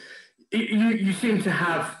mean, you seem to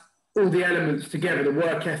have all the elements together, the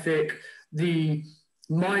work ethic, the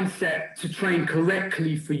mindset to train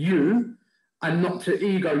correctly for you and not to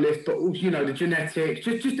ego lift, but also, you know, the genetics,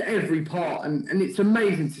 just every part. And it's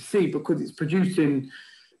amazing to see because it's producing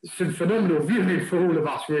some phenomenal viewing for all of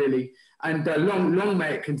us, really. And long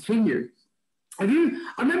may it continue. I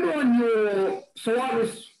remember on your, so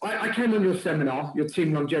I came on your seminar, your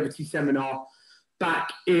team longevity seminar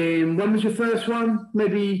back in, when was your first one?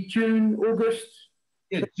 Maybe June, August?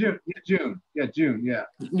 Yeah, June. Yeah, June. Yeah.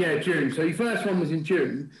 Yeah, June. So your first one was in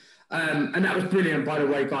June. And that was brilliant, by the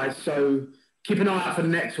way, guys. So keep an eye out for the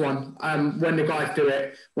next one when the guys do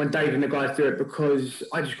it, when Dave and the guys do it, because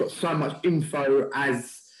I just got so much info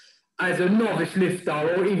as a novice lifter,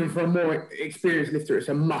 or even for a more experienced lifter. It's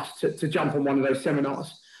a must to jump on one of those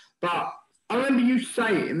seminars. But I remember you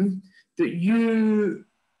saying that you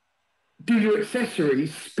do your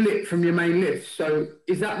accessories split from your main lifts. So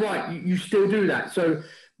is that right? You still do that? So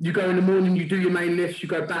you go in the morning, you do your main lifts, you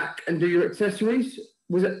go back and do your accessories?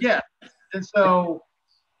 Was it? Yeah. And so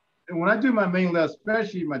when I do my main lift,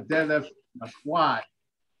 especially my deadlift, my squat,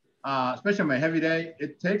 especially on my heavy day,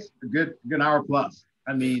 it takes a good hour plus.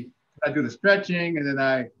 I mean, I do the stretching and then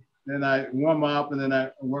I warm up and then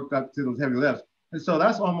I work up to those heavy lifts. And so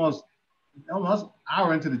that's almost an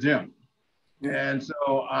hour into the gym. Yeah. And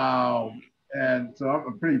so I'm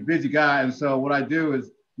a pretty busy guy. And so what I do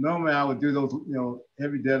is normally I would do those,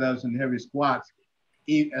 heavy deadlifts and heavy squats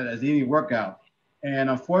as any workout. And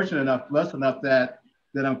I'm fortunate enough, blessed enough that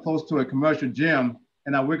I'm close to a commercial gym,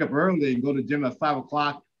 and I wake up early and go to the gym at 5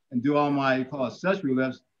 o'clock and do all my accessory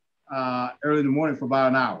lifts early in the morning for about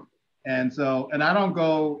an hour. And so, and I don't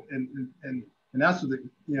go and that's what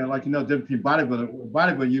difference between bodybuilding.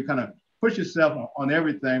 Bodybuilding, you kind of push yourself on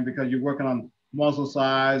everything because you're working on muscle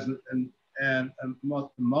size and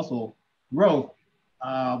muscle growth.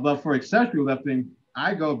 But for accessory lifting,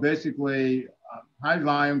 I go basically high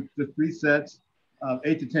volume, just 3 sets of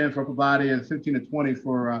 8 to 10 for upper body and 15 to 20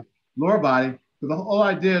 for lower body. So the whole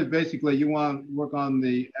idea is basically you want to work on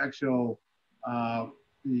the actual,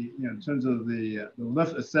 in terms of the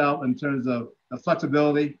lift itself, in terms of the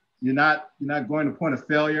flexibility. You're not going to point of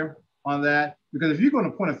failure on that, because if you're going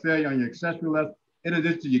to point of failure on your accessory lift, in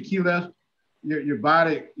addition to your key lift, your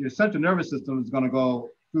body, your central nervous system is going to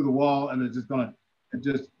go through the wall, and it's going to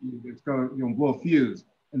blow a fuse.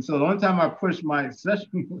 And so the only time I push my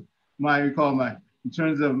accessory, in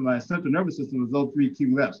terms of my central nervous system, is those 3 key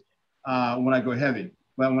lifts when I go heavy.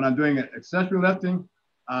 But when I'm doing accessory lifting,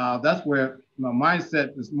 that's where my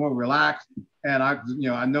mindset is more relaxed, and I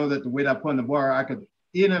know that the weight I put on the bar, I could,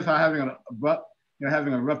 even if I'm having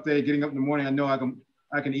a rough day, getting up in the morning, I know I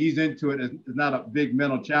can ease into it. It's not a big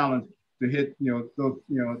mental challenge to hit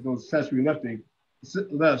those accessory lifting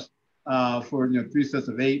lifts for 3 sets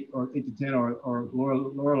of 8 or 8 to 10 or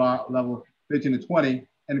lower level 15 to 20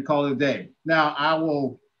 and call it a day. Now I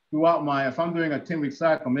will if I'm doing a 10-week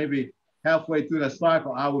cycle, maybe halfway through that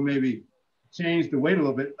cycle, I will maybe change the weight a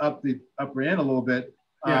little bit, up the upper end a little bit,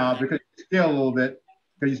 because you scale a little bit,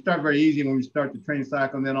 because you start very easy when you start the training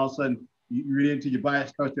cycle, and then all of a sudden you read into your body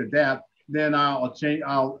starts to adapt. Then I'll change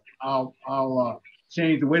the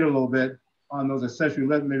weight a little bit on those accessory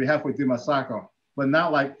lifts, maybe halfway through my cycle, but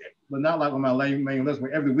not like on my main list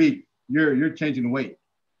where every week you're changing the weight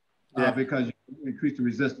because you increase the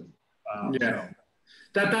resistance. So.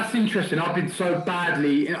 That's interesting. I've been so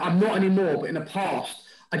badly, I'm not anymore, but in the past,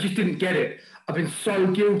 I just didn't get it. I've been so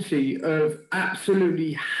guilty of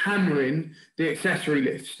absolutely hammering the accessory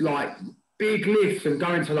lifts, like big lifts and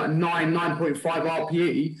going to like 9.5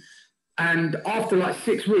 RPE. And after like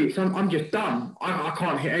 6 weeks, I'm just done. I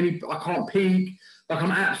can't hit I can't peak. Like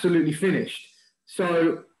I'm absolutely finished.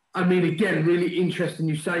 So, I mean, again, really interesting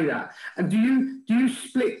you say that. And do you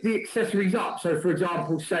split the accessories up? So, for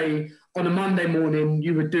example, say on a Monday morning,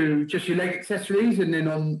 you would do just your leg accessories, and then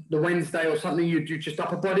on the Wednesday or something, you'd do just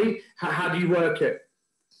upper body. How do you work it?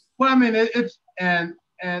 Well, I mean, it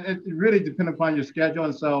really depends upon your schedule.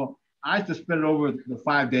 And so I have to split it over the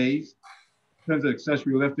 5 days in terms of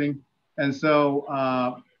accessory lifting. And so,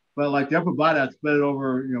 but like the upper body, I split it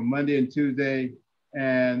over, Monday and Tuesday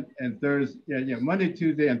and Thursday. Monday,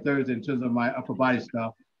 Tuesday, and Thursday in terms of my upper body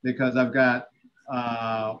stuff, because I've got,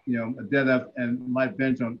 a deadlift and light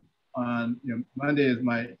bench on Monday is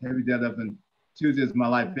my heavy deadlift and Tuesday is my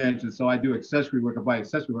light bench. And so I do accessory work, upper body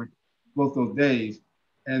accessory work, both those days.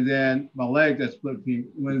 And then my legs, that's split between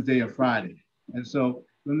Wednesday and Friday. And so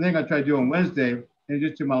the thing I try to do on Wednesday, in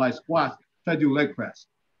addition to my light squats, try to do leg press.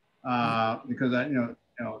 Because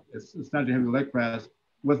it's not a heavy leg press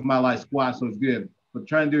with my light squats, so it's good. But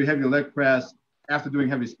trying to do heavy leg press after doing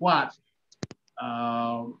heavy squats,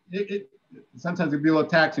 sometimes it can be a little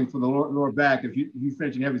taxing for the lower back. If you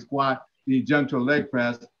finish a heavy squat, you jump to a leg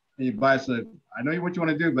press, and your bicep, I know what you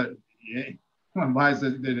want to do, but yeah, my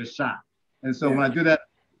bicep, they're just shot. And so when I do that,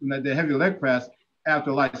 the heavy leg press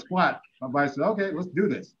after a light squat, my bicep, okay, let's do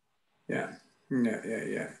this. Yeah.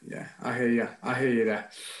 I hear you there.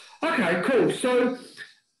 Okay, cool. So,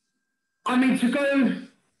 I mean, to go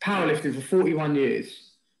powerlifting for 41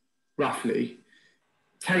 years, roughly,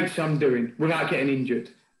 takes some doing without getting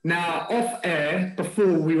injured. Now, off air,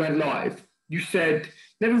 before we went live, you said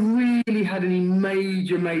never really had any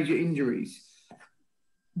major injuries.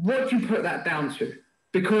 What do you put that down to?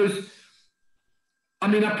 Because, I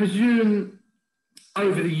mean, I presume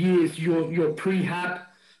over the years, your prehab,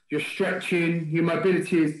 your stretching, your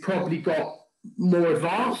mobility has probably got more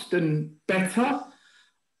advanced and better.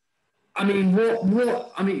 I mean,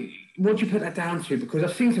 what do you put that down to? Because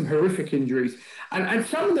I've seen some horrific injuries, and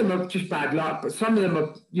some of them are just bad luck, but some of them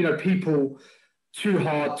are, people too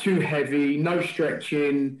hard, too heavy, no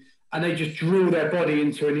stretching, and they just drill their body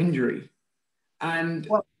into an injury. And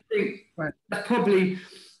well, I think that's probably,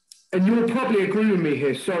 and you'll probably agree with me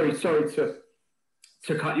here. Sorry to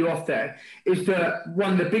cut you off there. Is that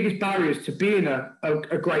one of the biggest barriers to being a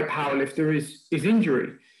great powerlifter is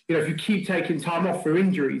injury. If you keep taking time off for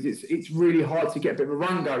injuries, it's really hard to get a bit of a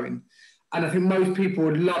run going. And I think most people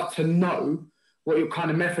would love to know what your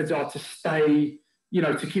kind of methods are to stay,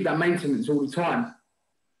 to keep that maintenance all the time.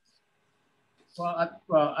 Well,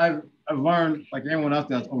 I've learned, like anyone else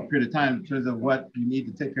does, over a period of time in terms of what you need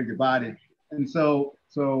to take care of your body. And so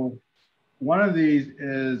one of these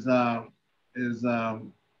is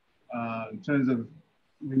in terms of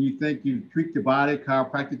when you think you've tweaked your body,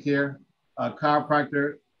 chiropractic care.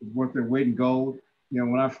 Chiropractor is worth their weight in gold.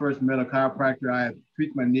 When I first met a chiropractor, I had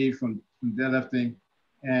tweaked my knee from deadlifting,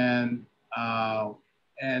 and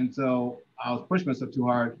so I was pushing myself too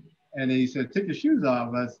hard. And he said, "Take your shoes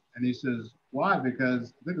off." And he says, "Why?"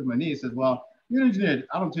 Because I think it was my knee. He says, "Well, you're an engineer.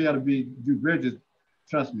 I don't tell you how to do bridges.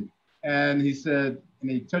 Trust me." And he said, and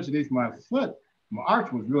he touched the knee from my foot. My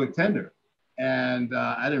arch was really tender, and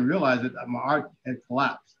I didn't realize it. My arch had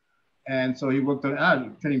collapsed. And so he worked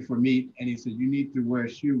on training for meat, and he said, "You need to wear a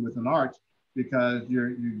shoe with an arch because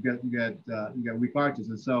you got weak arches."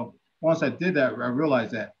 And so once I did that, I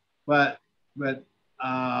realized that. But from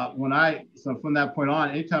that point on,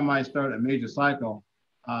 anytime I start a major cycle,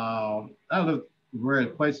 I lived various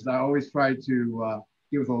places. I always try to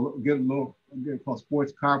give a good called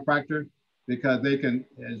sports chiropractor, because they can,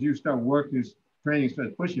 as you start working, training,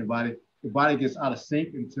 start pushing your body gets out of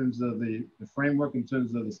sync in terms of the framework, in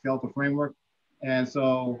terms of the skeletal framework. And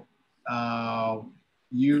so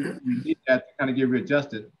you need that to kind of get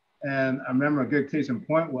readjusted. And I remember a good case in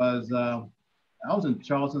point was I was in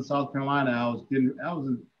Charleston, South Carolina. I was in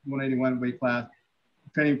 181 weight class,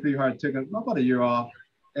 training pretty hard, took about a year off.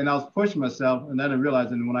 And I was pushing myself, and then I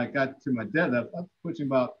realized, and when I got to my deadlift, I was pushing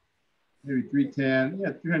about maybe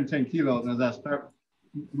 310 kilos. And as I start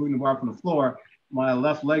moving the bar from the floor, my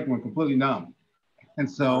left leg went completely numb. And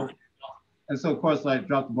so of course, I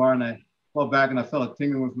dropped the bar and I fell back, and I felt a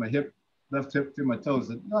tingling with my left hip to my toes.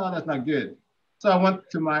 I said, "No, that's not good." So I went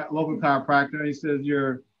to my local chiropractor, and he says,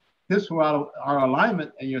 "Your hips were out of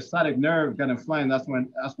alignment and your sciatic nerve got inflamed. That's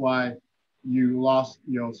why you lost,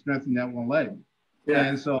 strength in that one leg." Yeah.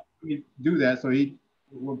 And so he do that. So he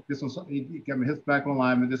got my hips back on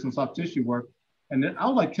alignment, did some soft tissue work. And then I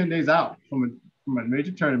was like 10 days out from a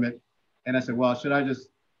major tournament. And I said, "Well, should I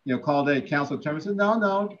just, call day, cancel the tournament?" He said,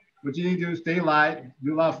 No. What you need to do is stay light,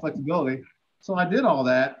 do a lot of flexibility. So I did all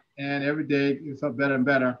that. And every day it felt better and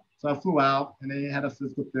better. So I flew out, and they had a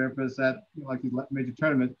physical therapist at like these major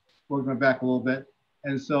tournaments, worked my back a little bit.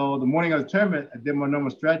 And so the morning of the tournament, I did my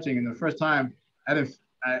normal stretching. And the first time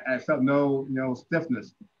I felt no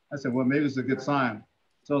stiffness. I said, "Well, maybe it's a good sign."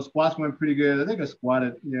 So squats went pretty good. I think I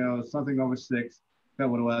squatted, something over 6, that's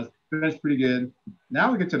what it was. Finished pretty good.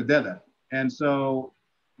 Now we get to the deadlift. And so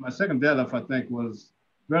my second deadlift, I think, was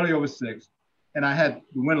barely over 6. And I had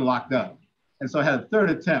the winner locked up. And so I had a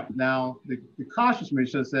third attempt. Now, the cautious me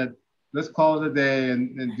should have said, "Let's call it a day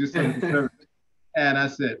and do something conservative." And I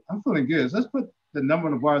said, "I'm feeling good. So let's put the number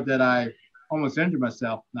on the bar that I almost injured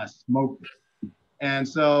myself, and I smoked it." And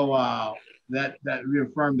so that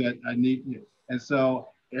reaffirmed that I need it. And so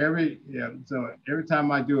every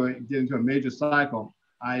time I get into a major cycle,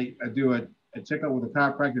 I do a checkup with a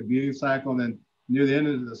chiropractor, beginning cycle, and then near the end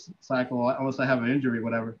of the cycle, unless I have an injury,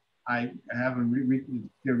 whatever, I have them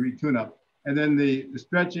retune up. And then the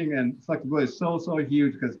stretching and flexibility is so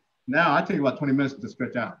huge, because now I take about 20 minutes to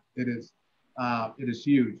stretch out. It is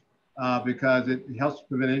huge because it helps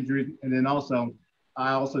prevent injuries. And then also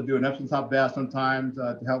I also do an Epsom salt bath sometimes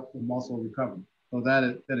to help the muscle recovery. So that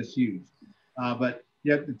is huge. But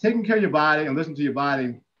yeah, taking care of your body and listening to your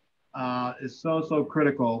body is so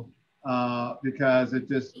critical because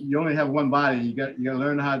you only have one body. You got to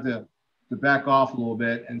learn how to back off a little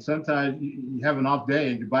bit. And sometimes you have an off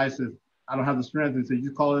day and your body says, I don't have the strength, and so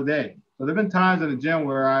you call it a day. So there've been times in the gym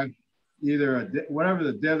where I either whatever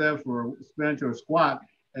the deadlift or bench or squat,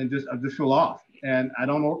 and I just feel off, and I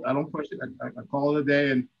don't push it. I call it a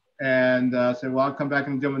day and say, well, I'll come back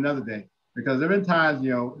in the gym another day, because there've been times,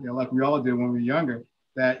 like we all did when we were younger,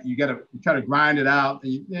 that you try to grind it out,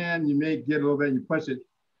 and you may get a little bit and you push it,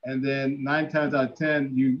 and then 9 times out of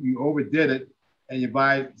 10 you overdid it, and your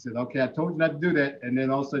body said, okay, I told you not to do that, and then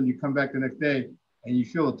all of a sudden you come back the next day and you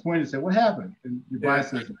feel a twinge and say, what happened? And your body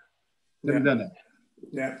says, never done that.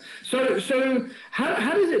 Yeah. So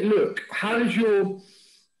how does it look?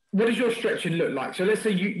 What does your stretching look like? So let's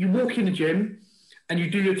say you walk in the gym and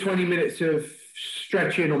you do your 20 minutes of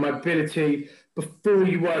stretching or mobility before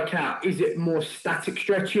you work out. Is it more static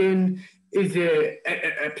stretching? Is it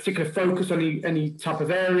a particular focus on any type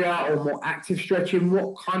of area, or more active stretching?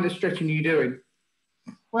 What kind of stretching are you doing?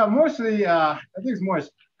 Well, mostly, I think it's more, let's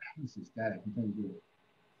see, static.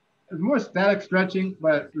 It's more static stretching,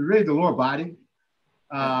 but really the lower body.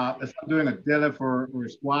 If I'm doing a deadlift or a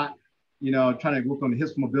squat, trying to work on the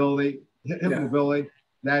hip mobility,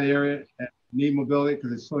 that area, and knee mobility,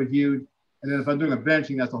 because it's so huge. And then if I'm doing a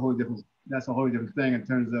benching, that's a whole different thing in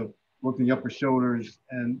terms of working the upper shoulders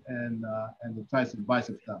and the triceps and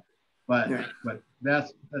bicep stuff. But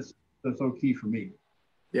that's so key for me.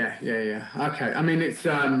 Yeah. Okay. I mean, it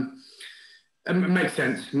makes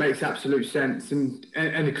sense. Makes absolute sense, and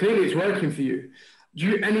clearly it's working for you. Do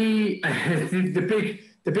you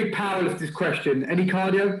the big powerlifters question? Any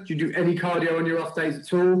cardio? Do you do any cardio on your off days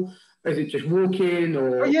at all? Or is it just walking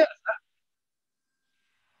or? Yeah,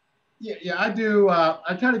 I do.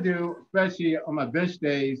 I try to do, especially on my bench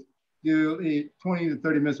days, do 20 to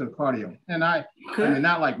 30 minutes of cardio, and I mean,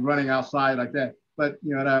 not like running outside like that, but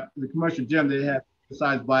the commercial gym, they have the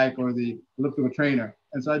size bike or the elliptical trainer,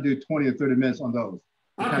 and so I do 20 to 30 minutes on those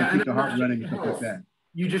to kind of keep the heart running and stuff like that.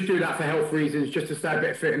 You just do that for health reasons, just to stay a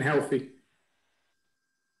bit fit and healthy.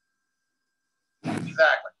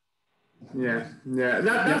 Exactly.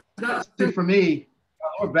 Yeah. That's for me.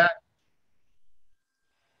 Lower back.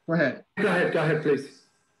 Go ahead. Go ahead, please.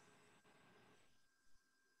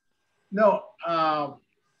 No,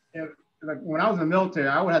 like when I was in the military,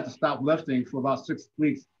 I would have to stop lifting for about 6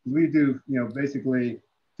 weeks. We do, basically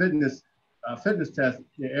fitness tests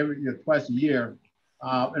twice a year.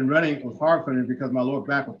 And running was hard for me because my lower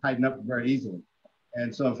back would tighten up very easily.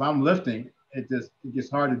 And so if I'm lifting, it gets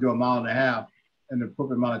hard to do 1.5 miles in the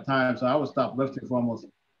appropriate amount of time. So I would stop lifting for almost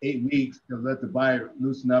 8 weeks to let the body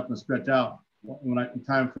loosen up and stretch out when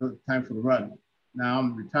time for the run. Now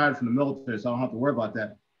I'm retired from the military, so I don't have to worry about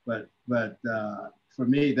that. But for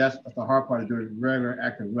me, that's the hard part of doing regular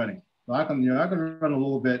active running. So I can run a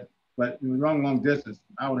little bit, but in the long distance,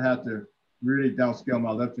 I would have to really downscale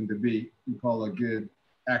my lifting to be called a good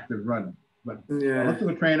active runner. But lifting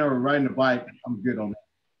a trainer or riding a bike, I'm good on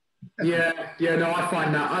that. No, I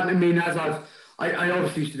find that. I mean, as I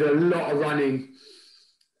obviously used to do a lot of running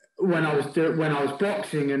when I was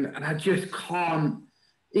boxing, and I just can't.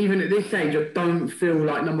 Even at this age, I don't feel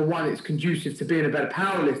like, number one, it's conducive to being a better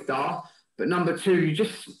powerlifter, but number two, you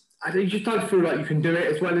just don't feel like you can do it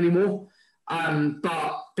as well anymore.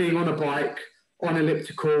 But being on a bike, on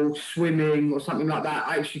elliptical, swimming or something like that,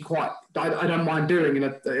 I don't mind doing,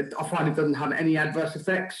 and I find it doesn't have any adverse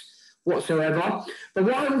effects whatsoever. But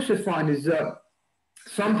what I also find is that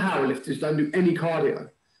some powerlifters don't do any cardio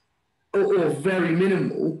or very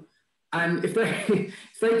minimal. And if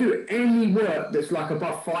they do any work that's like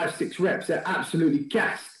above 5-6 reps, they're absolutely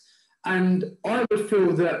gassed. And I would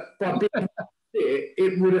feel that by being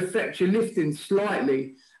it would affect your lifting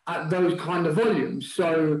slightly at those kind of volumes.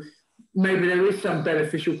 So maybe there is some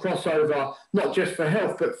beneficial crossover, not just for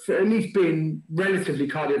health, but for at least being relatively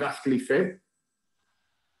cardiovascularly fit.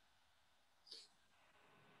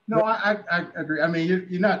 No, I agree. I mean,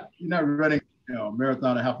 you're not running a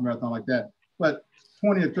marathon or half a marathon like that, but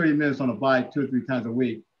 20 to 30 minutes on a bike 2 or 3 times a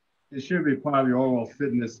week, it should be part of your overall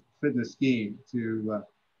fitness scheme to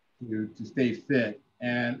stay fit,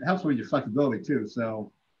 and it helps with your flexibility too.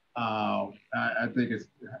 So I think it's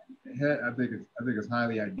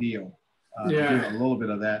highly ideal to do a little bit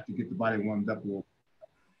of that to get the body warmed up a little.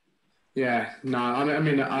 Yeah, no, I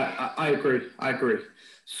mean, I agree.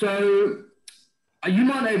 So you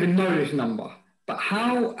might not even know this number, but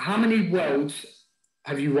how many worlds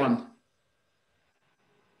have you won?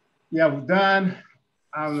 Yeah, we've done.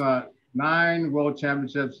 I'm 9 world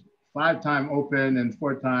championships, 5-time open, and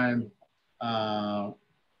 4-time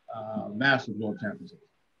Masters world championships.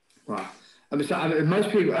 Wow. I mean, most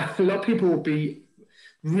people, a lot of people will be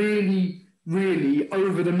really, really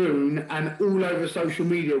over the moon and all over social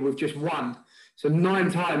media with just one. So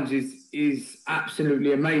 9 times is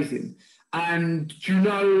absolutely amazing. And do you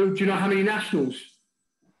know how many nationals?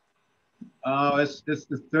 Oh, it's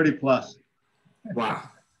 30 plus. Wow.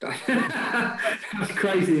 That's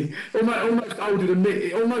crazy. Almost older than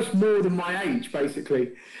me, almost more than my age,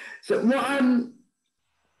 basically. So what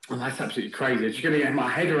oh, that's absolutely crazy. I'm just going to get my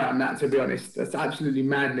head around that, to be honest. That's absolutely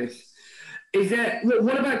madness. Is there,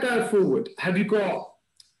 what about going forward? Have you got,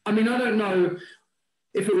 I mean, I don't know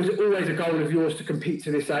if it was always a goal of yours to compete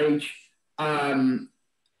to this age.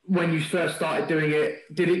 When you first started doing it,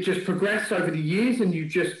 did it just progress over the years and you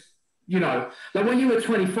just, you know, like when you were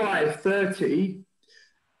 25, 30,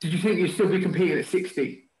 did you think you'd still be competing at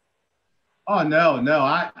 60? Oh, no.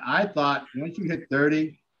 I thought once you hit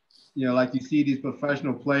 30, you know, like you see these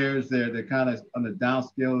professional players, they're kind of on the down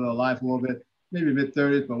scale of their life a little bit, maybe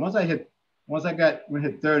mid-30s. But once I hit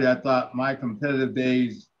 30, I thought my competitive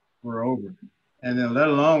days were over. And then let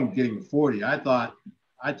alone getting 40. I thought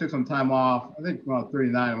I took some time off. I think when I was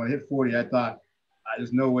 39, when I hit 40, I thought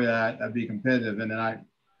there's no way I'd be competitive. And then I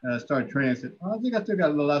started training. I said, oh, I think I still got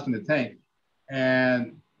a little less in the tank.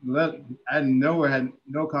 And I had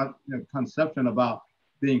no conception about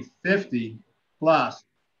being 50 plus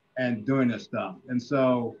and doing this stuff. And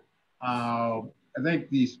so I think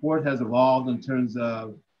the sport has evolved in terms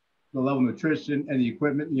of the level of nutrition and the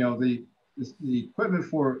equipment. You know, the equipment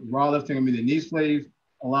for raw lifting, I mean, the knee sleeves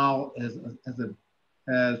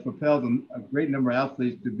has propelled a great number of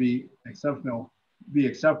athletes to be exceptional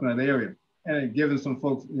in that area. And given some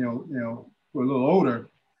folks, you know, who are a little older,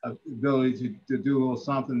 ability to do a little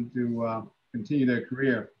something to continue their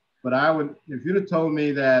career. But I would, if you'd have told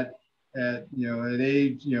me that at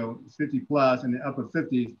age 50 plus in the upper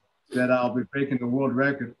 50s, that I'll be breaking the world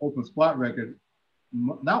record, open squat record,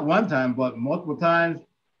 not one time but multiple times,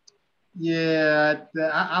 yeah,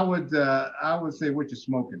 I would say what you're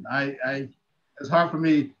smoking. It's hard for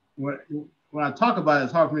me when I talk about it.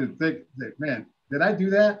 It's hard for me to think that, man, did I do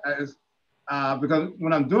that? Because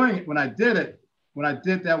when I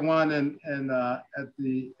did that one in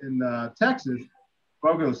Texas,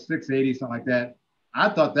 probably was 680, something like that. I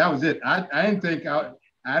thought that was it. I didn't think I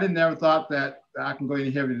didn't never thought that I can go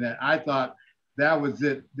any heavier than that. I thought that was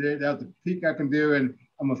it. That was the peak I can do, and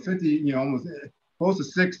I'm a 50, you know, almost close to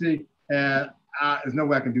 60, and there's no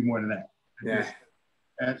way I can do more than that. Yeah.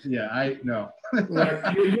 Yeah, I know.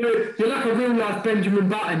 Like, you're like a real life Benjamin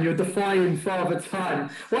Button. You're defying Father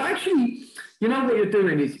Time. Well, actually, you know what you're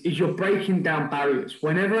doing is you're breaking down barriers.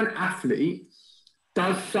 Whenever an athlete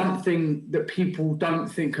does something that people don't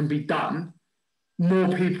think can be done, more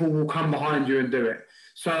people will come behind you and do it.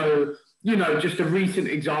 So, you know, just a recent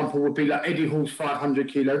example would be like Eddie Hall's 500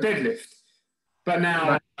 kilo deadlift. But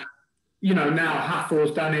now, you know, now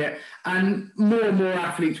Hathor's done it, and more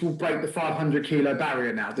athletes will break the 500 kilo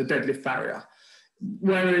barrier now, the deadlift barrier.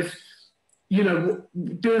 Whereas, you know,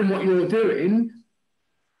 doing what you're doing,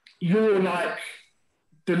 you're like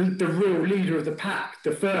the real leader of the pack,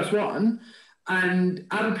 the first one. And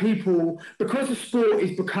other people, because the sport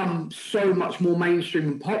has become so much more mainstream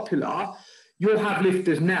and popular, you'll have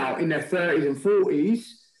lifters now in their 30s and 40s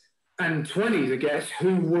and 20s, I guess,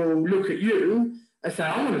 who will look at you and say,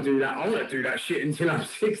 I want to do that. I want to do that shit until I'm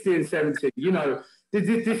 60 and 70. You know,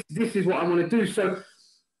 this is what I want to do. So,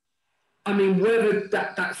 I mean, whether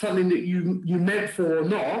that's something that you meant for or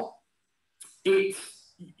not,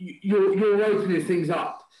 you're opening things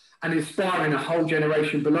up and inspiring a whole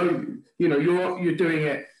generation below you. You know, you're doing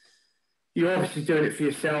it. You're obviously doing it for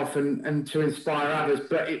yourself and to inspire others,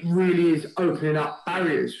 but it really is opening up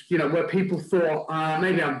barriers. You know, where people thought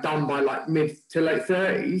maybe I'm done by like mid to late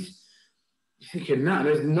 30s. You're thinking, no,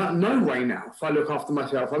 there's no way now. If I look after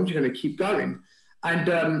myself, I'm just going to keep going. And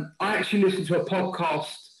I actually listened to a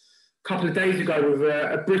podcast a couple of days ago with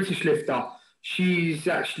a British lifter. She's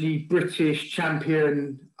actually British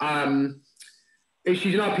champion.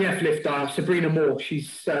 She's an RPF lifter, Sabrina Moore.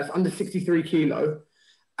 She's under 63 kilo.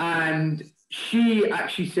 And she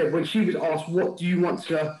actually said, when she was asked, what do you want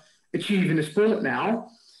to achieve in the sport now?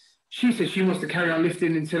 She said she wants to carry on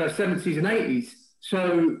lifting until her 70s and 80s.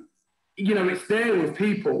 So, you know, it's there with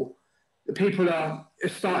people. The people are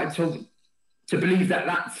starting to believe that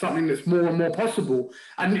that's something that's more and more possible.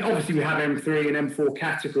 And obviously we have M3 and M4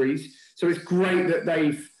 categories. So it's great that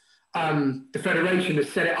the Federation has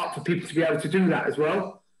set it up for people to be able to do that as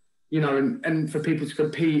well, you know, and for people to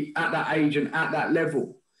compete at that age and at that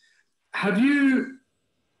level. Have you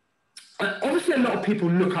obviously a lot of people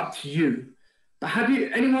look up to you, but have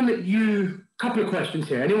you anyone that you, couple of questions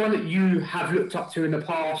here, anyone that you have looked up to in the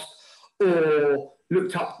past or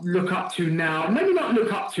look up to now, maybe not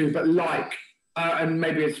look up to, but like, and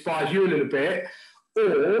maybe inspires you a little bit,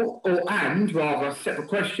 and rather, separate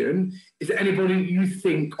question, is there anybody you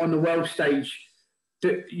think on the world stage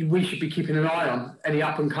that we should be keeping an eye on, any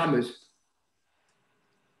up and comers?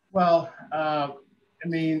 Well, I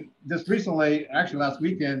mean, just recently, actually last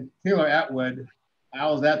weekend, Taylor Atwood, I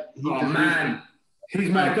was at, he Oh just recently, man, he's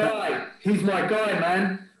my guy. He's my guy,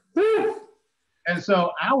 man. Woo! and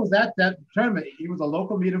so I was at that tournament. He was a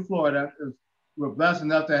local meet in Florida. We were blessed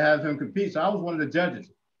enough to have him compete. So I was one of the judges.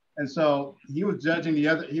 And so he was judging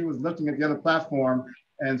he was lifting at the other platform.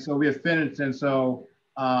 And so we had finished. And so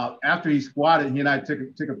after he squatted, he and I took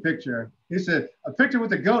a picture. He said, "A picture with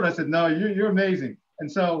the GOAT." I said, "No, you're amazing."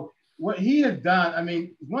 And so what he had done, I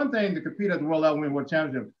mean, one thing to compete at the world level and win a world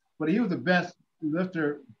championship, but he was the best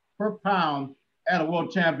lifter per pound at a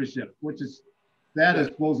world championship, that is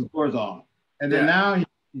blows the doors off. And then now he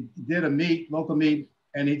did a local meet,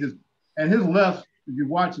 and and his lifts, if you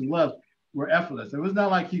watch his lifts, were effortless. It was not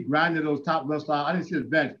like he grinded those top lifts out. I didn't see his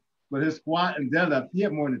bench, but his squat and deadlift, he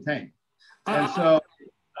had more in the tank. And so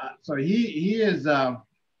he is,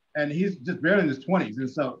 and he's just barely in his 20s, and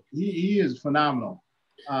so he is phenomenal.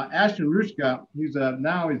 Ashton Rushka,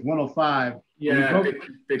 now he's 105. Yeah,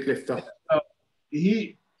 big lifter. So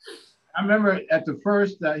I remember at the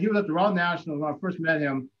first, he was at the Raw Nationals when I first met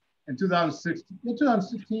him in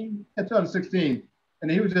 2016,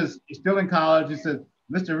 and he was he's still in college. He said,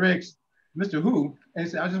 "Mr. Ricks, Mr. Who?" And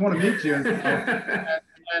he said, "I just want to meet you." And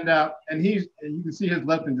you can see his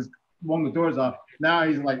left and just blowing the doors off. Now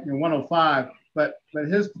he's like 105, but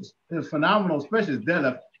his phenomenal, especially his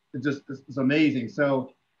deadlift, is amazing.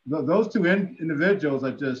 So those two individuals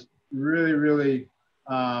are just really, really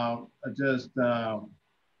just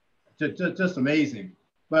amazing.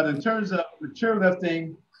 But in terms of the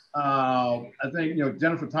chairlifting, I think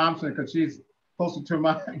Jennifer Thompson, because she's closer to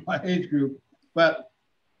my age group. But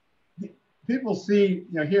people see,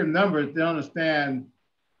 hear numbers, they don't understand,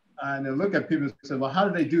 and they look at people and say, "Well, how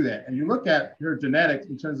do they do that?" And you look at her genetics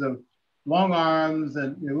in terms of long arms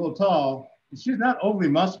and a little tall. She's not overly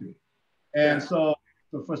muscular, and so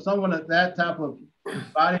for someone at that type of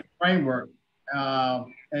body framework,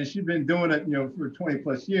 and she's been doing it, for 20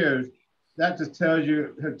 plus years, that just tells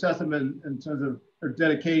you her testament in terms of her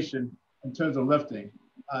dedication in terms of lifting.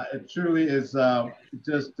 It truly is even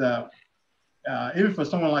for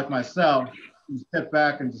someone like myself, you step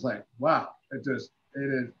back and just like, wow, it is,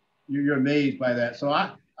 you're amazed by that. So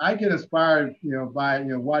I get inspired, by,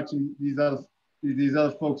 watching these other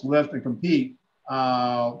folks lift and compete.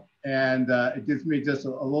 And it gives me just a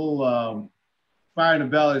little fire in the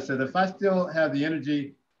belly. So if I still have the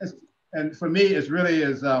energy, and for me, it's really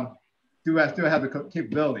do I still have the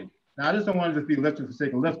capability? Now, I just don't want to just be lifting for the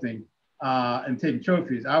sake of lifting and taking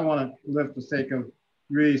trophies. I want to lift for the sake of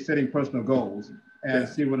really setting personal goals and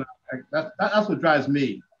see that's what drives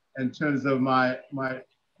me in terms of my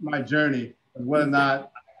journey, and whether or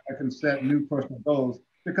not I can set new personal goals,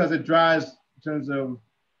 because it drives in terms of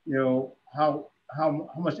how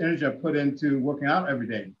much energy I put into working out every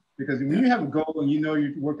day. Because when you have a goal and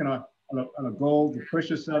you're working on a goal to push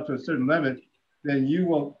yourself to a certain limit, then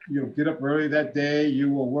you'll get up early that day,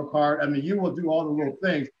 you will work hard. I mean, you will do all the little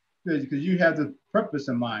things because you have the purpose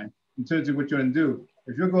in mind in terms of what you're going to do.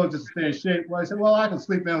 If your goal is just to stay in shape, well, I said, well, I can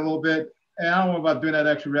sleep in a little bit, and I don't worry about doing that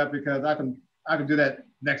extra rep because I can do that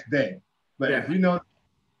next day. But if you know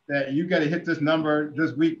that you got to hit this number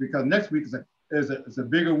this week because next week is a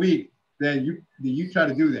bigger week, then you try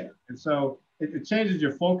to do that. And so it changes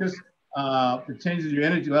your focus, it changes your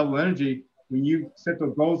level of energy when you set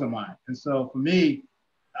those goals in mind. And so for me,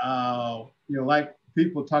 like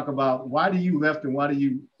people talk about, why do you lift and why do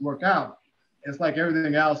you work out? It's like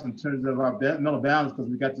everything else in terms of our mental balance, because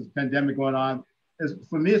we got this pandemic going on.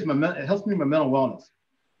 For me, it helps me with my mental wellness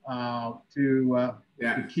to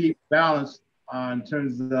keep balance in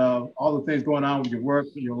terms of all the things going on with your work,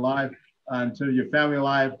 your life, in terms of your family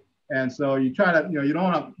life. And so you try to, you don't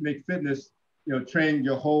want to make fitness, train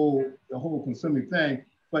your whole consuming thing,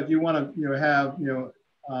 but you want to, have,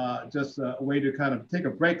 just a way to kind of take a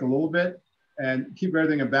break a little bit and keep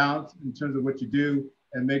everything in balance in terms of what you do,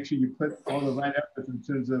 and make sure you put all the right efforts in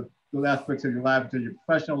terms of those aspects of your life, in terms of your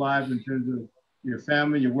professional life, in terms of your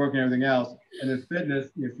family, your work, and everything else. And then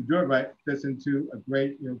fitness, if you do it right, fits into a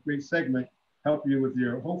great segment, help you with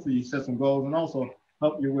hopefully you set some goals, and also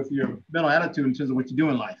help you with your mental attitude in terms of what you do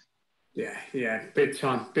in life. Yeah, big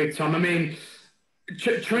time. I mean,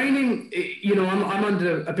 Training, I'm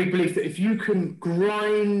under a big belief that if you can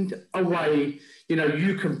grind away,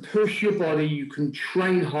 you can push your body, you can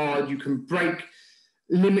train hard, you can break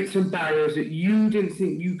limits and barriers that you didn't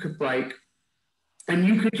think you could break, and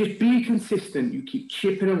you could just be consistent, you keep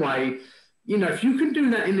chipping away. If you can do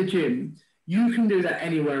that in the gym, you can do that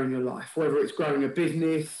anywhere in your life, whether it's growing a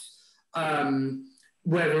business,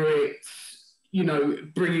 whether it's,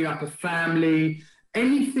 bringing up a family,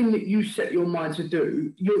 anything that you set your mind to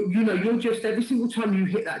do, you're just, every single time you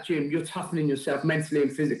hit that gym, you're toughening yourself mentally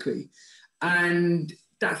and physically. And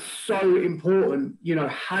that's so important,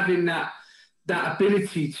 having that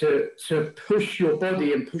ability to push your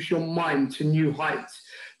body and push your mind to new heights.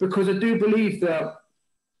 Because I do believe that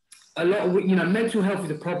a lot of, mental health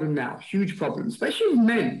is a problem now, huge problem, especially with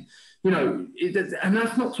men, and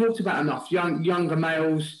that's not talked about enough. Younger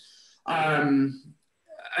males, and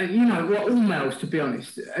all males, to be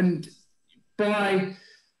honest. And by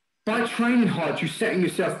training hard, you're setting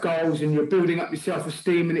yourself goals and you're building up your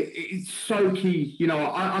self-esteem, and it's so key.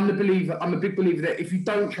 I'm the believer. I'm a big believer that if you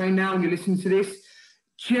don't train now and you're listening to this,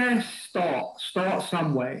 just start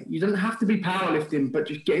somewhere. You don't have to be powerlifting, but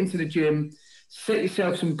just get into the gym, set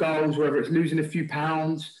yourself some goals, whether it's losing a few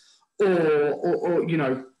pounds or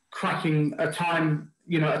cracking a time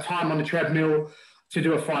on the treadmill to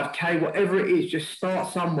do a 5K, whatever it is. Just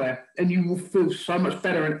start somewhere and you will feel so much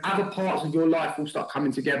better, and other parts of your life will start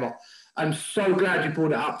coming together. I'm so glad you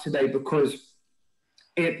brought it up today, because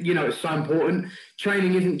it's so important.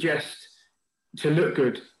 Training isn't just to look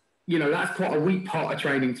good. That's quite a weak part of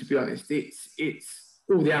training, to be honest. It's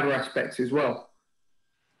all the other aspects as well.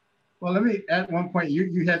 Well, let me at one point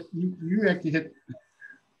you actually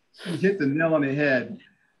hit the nail on the head.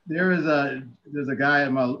 There's a guy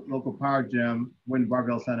at my local power gym, Win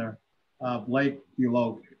Barbell Center, Blake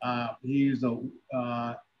Bulow. He's a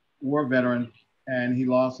war veteran, and he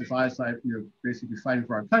lost his eyesight. Basically fighting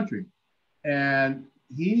for our country, and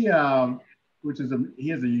he has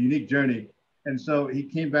a unique journey. And so he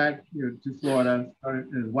came back to Florida.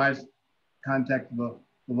 His wife's contacted the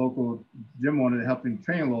local gym owner to help him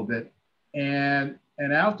train a little bit, and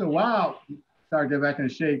after a while, he started to get back in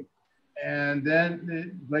shape. And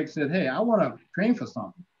then Blake said, "Hey, I want to train for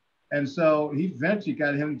something." And so he eventually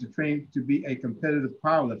got him to train to be a competitive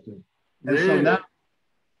powerlifter. And so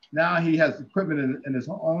now he has equipment in his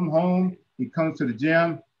own home. He comes to the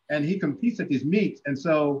gym and he competes at these meets. And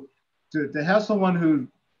so to have someone who's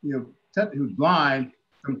blind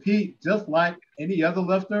compete just like any other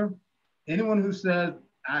lifter, anyone who says,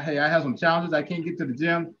 "Hey, I have some challenges, I can't get to the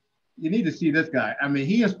gym," you need to see this guy. I mean,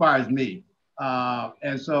 he inspires me.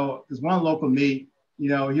 And so there's one local meet, he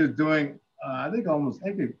was doing, I think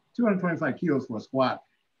 225 kilos for a squat.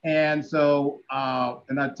 And so,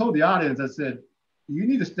 and I told the audience, I said, you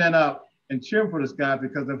need to stand up and cheer for this guy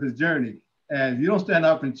because of his journey. And if you don't stand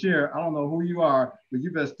up and cheer, I don't know who you are, but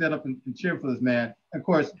you better stand up and cheer for this man. Of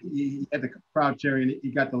course, he had the crowd cheering,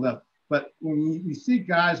 he got the left. But when you see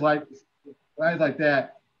guys like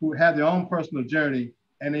that who have their own personal journey,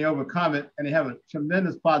 and they overcome it, and they have a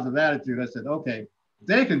tremendous positive attitude, I said, okay, if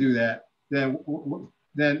they can do that, then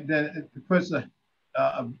it puts a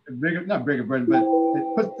bigger, not bigger burden, but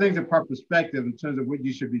it puts things in proper perspective in terms of what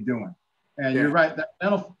you should be doing. And you're right.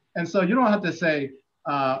 And so you don't have to say,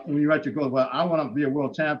 when you write your goals, well, I want to be a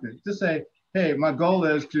world champion. Just say, hey, my goal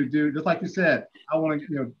is to do, just like you said, I want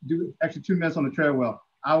to do extra 2 minutes on the treadmill.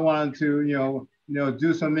 I want to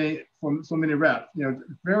do so many reps.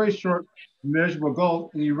 Very short, measurable goals,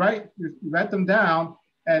 and you write them down,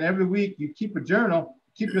 and every week you keep a journal,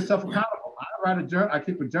 keep yourself accountable. I write a journal. I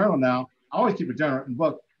keep a journal now. I always keep a journal and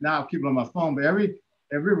book. Now I keep it on my phone, but every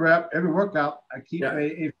rep, every workout, I keep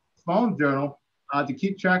a phone journal to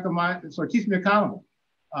keep track of so it keeps me accountable.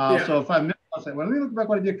 So if I miss, I'll say, well, let me look back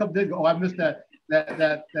what I did a couple days ago. Oh, I missed that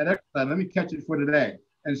exercise. Let me catch it for today.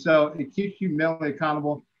 And so it keeps you mentally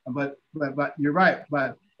accountable. But you're right.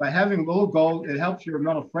 But by having little goals, it helps your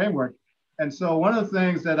mental framework. And so one of the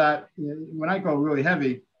things that when I go really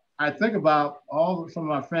heavy, I think about some of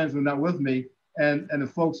my friends who are not with me, and the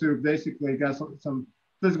folks who basically got some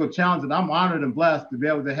physical challenges. And I'm honored and blessed to be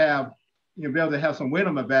able to have some weight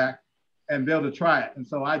on my back and be able to try it. And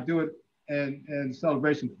so I do it in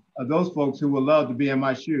celebration of those folks who would love to be in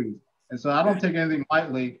my shoes. And so I don't take anything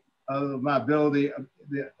lightly of my ability, of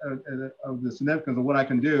the significance of what I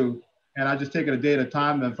can do, and I just take it a day at a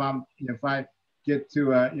time. And if I get to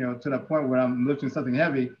that point where I'm lifting something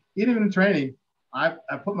heavy, even in training, I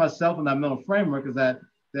put myself in that mental framework is that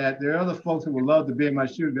there are other folks who would love to be in my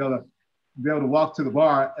shoes, be able to walk to the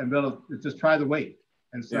bar and be able to just try the weight.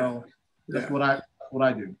 And so that's what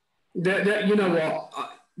I do. You know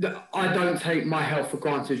what? I don't take my health for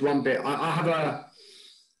granted one bit. I have a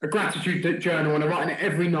gratitude journal and I write in it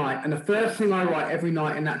every night. And the first thing I write every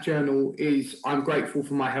night in that journal is I'm grateful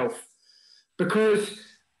for my health. Because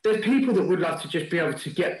there's people that would love to just be able to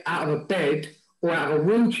get out of a bed or out of a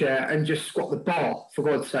wheelchair and just squat the bar, for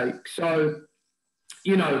God's sake. So,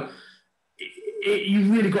 you know,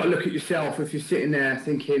 you really got to look at yourself if you're sitting there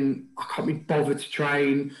thinking, I can't be bothered to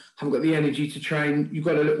train, haven't got the energy to train. You've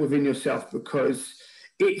got to look within yourself because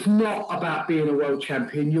it's not about being a world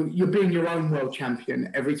champion. You're being your own world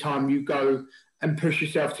champion every time you go and push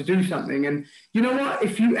yourself to do something. And you know what?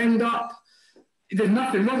 If you end up, there's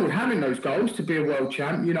nothing wrong with having those goals to be a world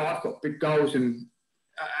champ. You know, I've got big goals and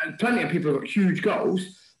plenty of people have got huge goals,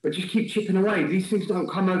 but just keep chipping away. These things don't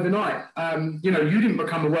come overnight. You know, you didn't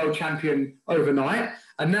become a world champion overnight.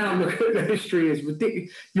 And now look at the history is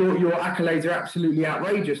ridiculous. Your accolades are absolutely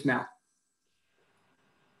outrageous now.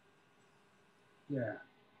 Yeah.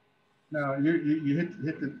 No, you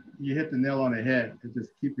hit the nail on the head. It's just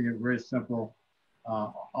keeping it very simple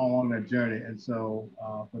along that journey. And so,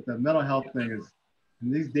 but the mental health thing is,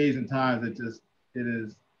 in these days and times, it is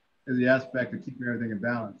the aspect of keeping everything in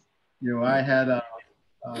balance. You know, I had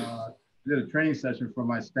did a training session for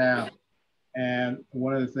my staff, and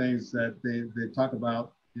one of the things that they talk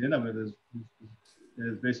about at the end of it is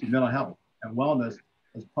basically mental health and wellness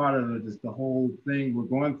as part of it, just the whole thing we're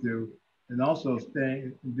going through, and also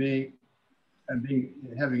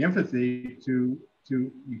having empathy to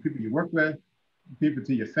people you work with, people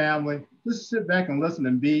to your family. Just sit back and listen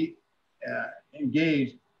and be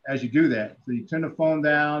engaged as you do that. So you turn the phone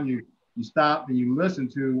down, you stop and you listen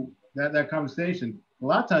to that conversation. A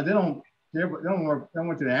lot of times they don't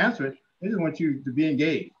want you to answer it. They just want you to be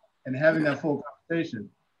engaged and having that full conversation.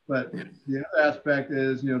 But the other aspect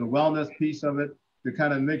is, you know, the wellness piece of it, to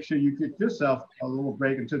kind of make sure you get yourself a little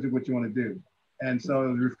break in terms of what you want to do. And so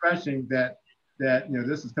it was refreshing that you know,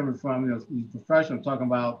 this is coming from, you know, these professionals talking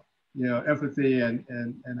about, you know, empathy and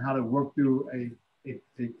how to work through a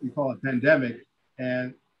we call it pandemic,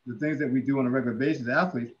 and the things that we do on a regular basis,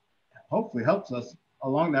 athletes, hopefully helps us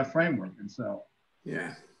along that framework. And so,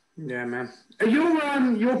 yeah, man.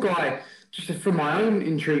 Your guy, just for my own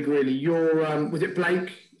intrigue, really. Was it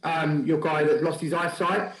Blake? Your guy that lost his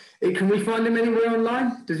eyesight. Can we find him anywhere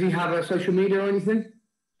online? Does he have a social media or anything?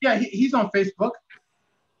 Yeah, he's on Facebook.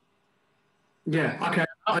 Yeah. Okay.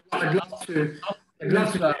 I'd love to. I'd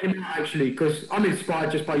love to get him out actually, because I'm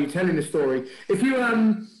inspired just by you telling the story. If you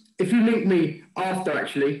link me after,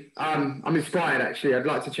 actually, I'm inspired actually. I'd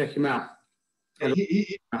like to check him out.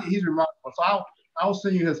 He's remarkable. So I'll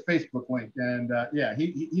send you his Facebook link, and yeah,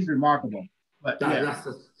 he's remarkable. But that's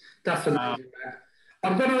amazing.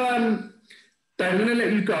 I'm gonna Dave, I'm gonna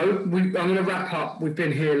let you go. I'm gonna wrap up. We've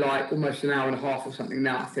been here like almost an hour and a half or something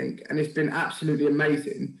now, I think, and it's been absolutely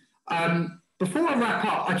amazing. Before I wrap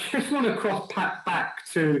up, I just want to cross back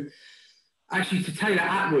to Taylor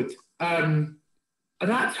Atwood. I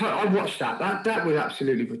watched that. That was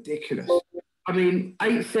absolutely ridiculous. I mean,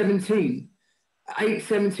 817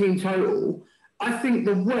 total. I think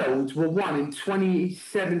the worlds were won in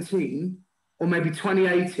 2017 or maybe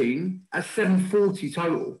 2018 at 740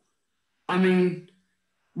 total. I mean,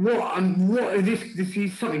 what is this? This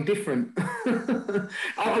is something different.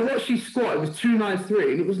 I watched his squat. It was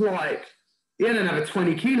 293, and it was like he had another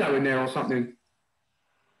 20 kilo in there or something.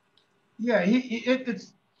 Yeah,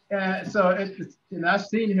 it's and I've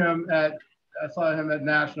seen him I saw him at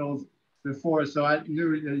nationals before, so I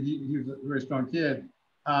knew he was a very strong kid.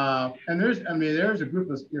 And there's a group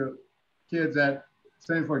of kids at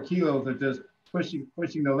 74 kilos that just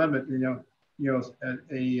pushing the limit.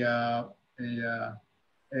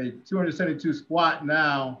 A 272 squat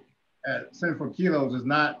now at 74 kilos is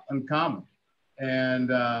not uncommon. And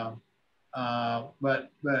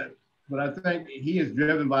but I think he is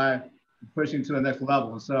driven by pushing to the next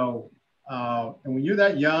level. And so and when you're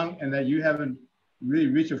that young and that you haven't really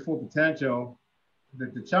reached your full potential,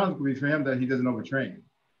 the challenge could be for him that he doesn't overtrain.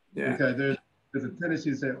 Yeah. Because there's a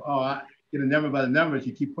tendency to say, oh, I get a number by the numbers,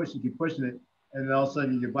 you keep pushing it, and then all of a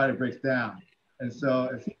sudden your body breaks down. And so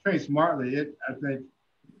if he trains smartly, I think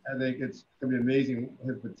it's gonna be amazing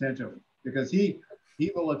his potential, because he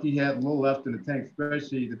looked like he had a little left in the tank,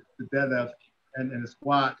 especially the deadlift and the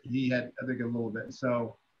squat. He had, I think, a little bit.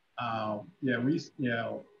 So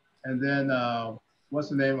and then what's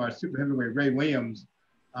the name? Our super heavyweight Ray Williams.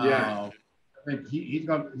 I think he's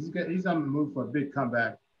gonna move for a big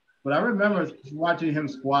comeback. But I remember watching him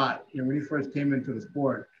squat, when he first came into the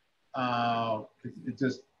sport. It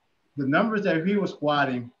just, the numbers that he was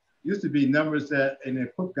squatting used to be numbers that an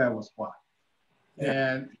equipped guy was squatting.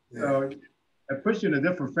 And so it puts you in a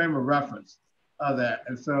different frame of reference. of that.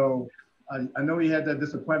 And so I know he had that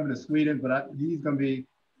disappointment in Sweden, but he's going to be,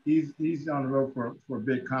 he's on the road for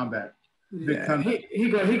big combat. Big Yeah, comeback. he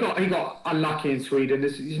got unlucky in Sweden.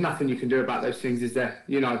 There's nothing you can do about those things, is there?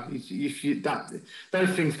 You know, those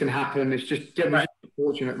things can happen. It's just we're Right, just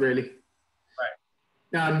unfortunate, really.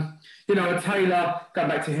 right. You know, Taylor, going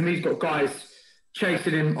back to him, he's got guys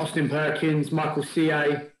chasing him: Austin Perkins, Michael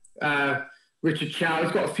CA, Richard Chow.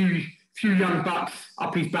 He's got a few young bucks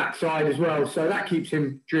up his backside as well, so that keeps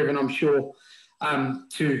him driven, I'm sure,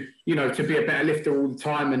 to be a better lifter all the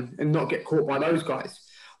time and not get caught by those guys.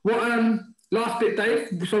 What last bit,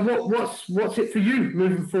 Dave? So what's it for you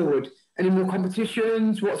moving forward? Any more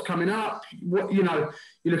competitions? What's coming up? What you're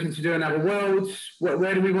looking to do in other worlds?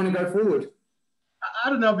 Where do we want to go forward? I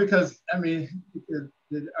don't know, because I mean,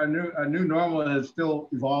 our new normal is still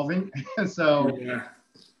evolving, and so Yeah.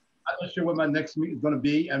 I'm not sure what my next meet is going to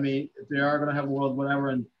be. I mean, if they are going to have a world, whatever,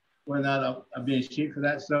 and whether or not I'm being shaped for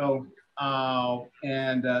that. So so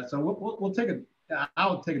we'll take it.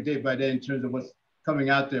 I'll take it day by day in terms of what's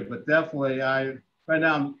coming out there. But definitely, right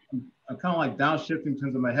now I'm kind of like downshifting in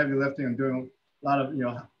terms of my heavy lifting. I'm doing a lot of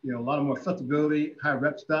a lot of more flexibility, high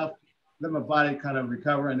rep stuff. Let my body kind of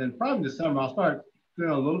recover, and then probably in the summer I'll start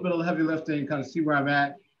doing a little bit of heavy lifting, kind of see where I'm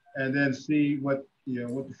at, and then see what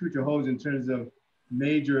the future holds in terms of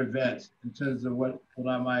major events, in terms of what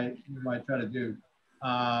I might try to do.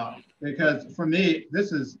 Because for me,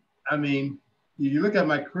 this is, I mean, you look at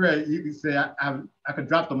my career, you can say I could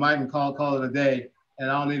drop the mic and call it a day, and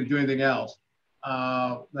I don't need to do anything else.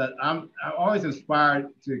 But I'm always inspired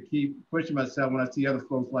to keep pushing myself when I see other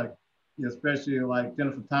folks like, especially like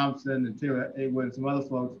Jennifer Thompson and Taylor Aywood and some other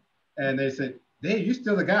folks, and they say, "Hey, you're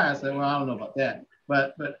still the guy." I said, "Well, I don't know about that,"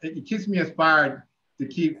 but it keeps me inspired to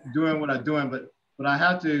keep doing what I'm doing. But I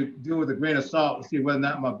have to do it with a grain of salt to see whether or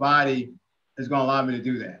not my body is going to allow me to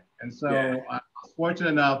do that. And so Yeah. I was fortunate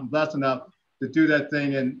enough, blessed enough to do that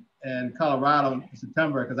thing in Colorado in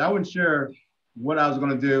September, because I wasn't sure what I was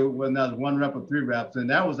going to do when that was 1 rep or 3 reps. And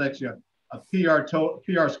that was actually a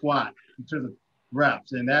PR squat in terms of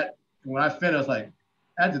reps. And that, when I finished, I was like,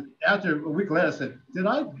 after a week later, I said, did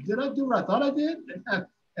I do what I thought I did?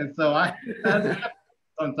 And so I had to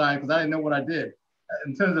sometimes, because I didn't know what I did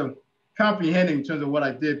in terms of comprehending in terms of what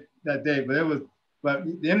I did that day. But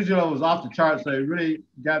the energy level was off the charts, so it really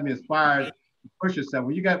got me inspired to push yourself.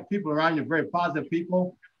 When you got people around you, very positive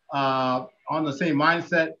people, on the same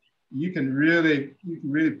mindset, you can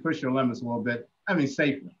really push your limits a little bit. I mean,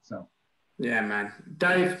 safely. So. Yeah, man.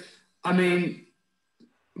 Dave, I mean,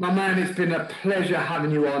 my man, it's been a pleasure having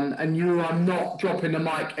you on, and you are not dropping the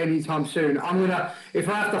mic anytime soon. If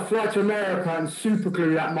I have to fly to America and super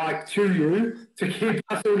glue that mic to you to keep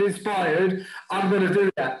us all inspired, I'm going to do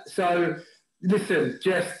that. So, listen,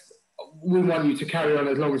 Jess, we want you to carry on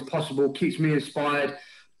as long as possible. Keeps me inspired.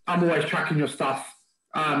 I'm always tracking your stuff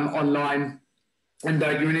online, and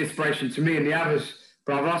you're an inspiration to me and the others,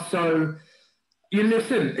 brother. So, you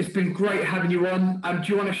listen, it's been great having you on.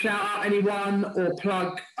 Do you want to shout out anyone or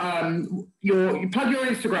plug your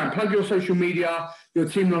Instagram, plug your social media, your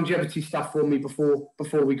team longevity stuff for me before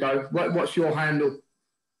we go? What's your handle?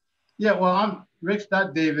 Yeah, well, I'm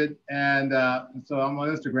Rich.David, and so I'm on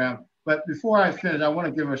Instagram. But before I finish, I want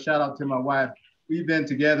to give a shout out to my wife. We've been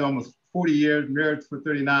together almost 40 years, married for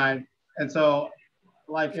 39. And so,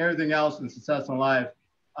 like everything else in success in life,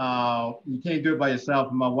 you can't do it by yourself.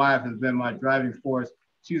 And my wife has been my driving force.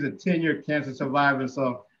 She's a 10-year cancer survivor,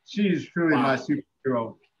 so she's truly my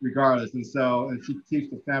superhero, regardless. And she keeps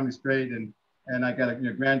the family straight. And I got a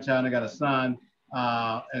grandchild, I got a son,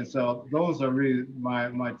 and so those are really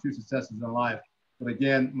my true successes in life. But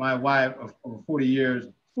again, my wife of 40 years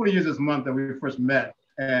this month that we first met,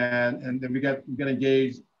 and then we got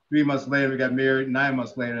engaged. 3 months later, we got married. 9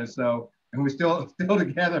 months later, and we're still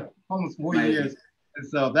together almost 40 years. And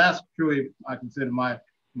so that's truly, I consider my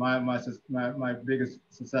biggest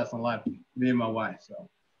success in life, me and my wife. So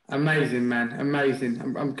amazing, man, amazing.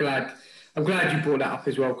 I'm glad you brought that up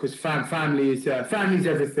as well, because family is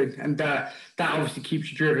everything, and that obviously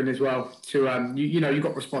keeps you driven as well. To you've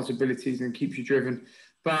got responsibilities and keeps you driven.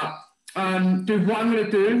 But dude, what I'm going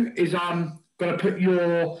to do is I'm going to put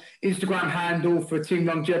your Instagram handle for Team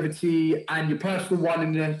Longevity and your personal one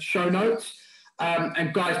in the show notes.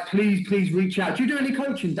 And guys, please reach out. Do you do any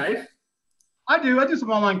coaching, Dave? I do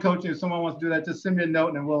some online coaching. If someone wants to do that, just send me a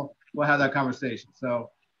note and we'll have that conversation. So,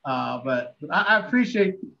 but I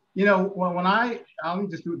appreciate, when I'll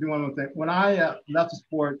just do one more thing. When I left the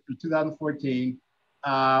sport in 2014,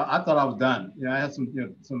 I thought I was done. I had some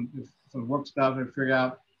work stuff to figure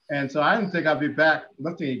out. And so I didn't think I'd be back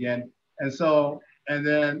lifting again. And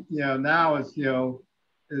then, now it's,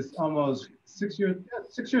 is almost 6 years.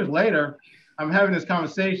 6 years later, I'm having this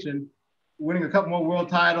conversation, winning a couple more world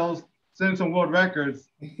titles, setting some world records.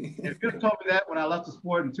 If you told me that when I left the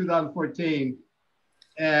sport in 2014,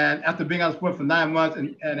 and after being on the sport for 9 months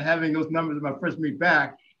and having those numbers in my first meet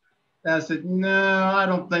back, I said, no, I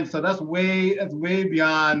don't think so. That's way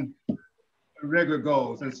beyond regular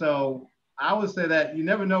goals. And so I would say that you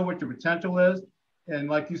never know what your potential is. And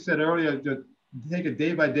like you said earlier, just take it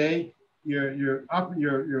day by day.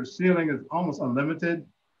 Your ceiling is almost unlimited.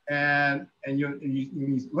 And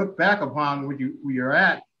you look back upon where you're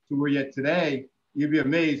at to where you're at today, you'll be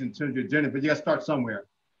amazed in terms of your journey. But you got to start somewhere,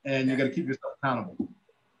 and you got to keep yourself accountable.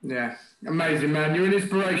 Yeah, amazing, man. You're an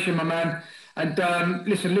inspiration, my man. And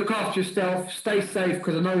listen, look after yourself. Stay safe,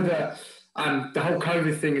 because I know that the whole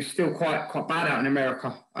COVID thing is still quite bad out in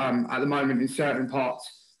America at the moment in certain parts.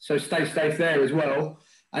 So stay safe there as well.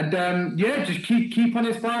 And yeah, just keep on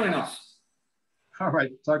inspiring us. All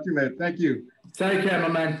right. Talk to you later. Thank you. Take care, my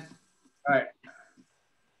man. All right.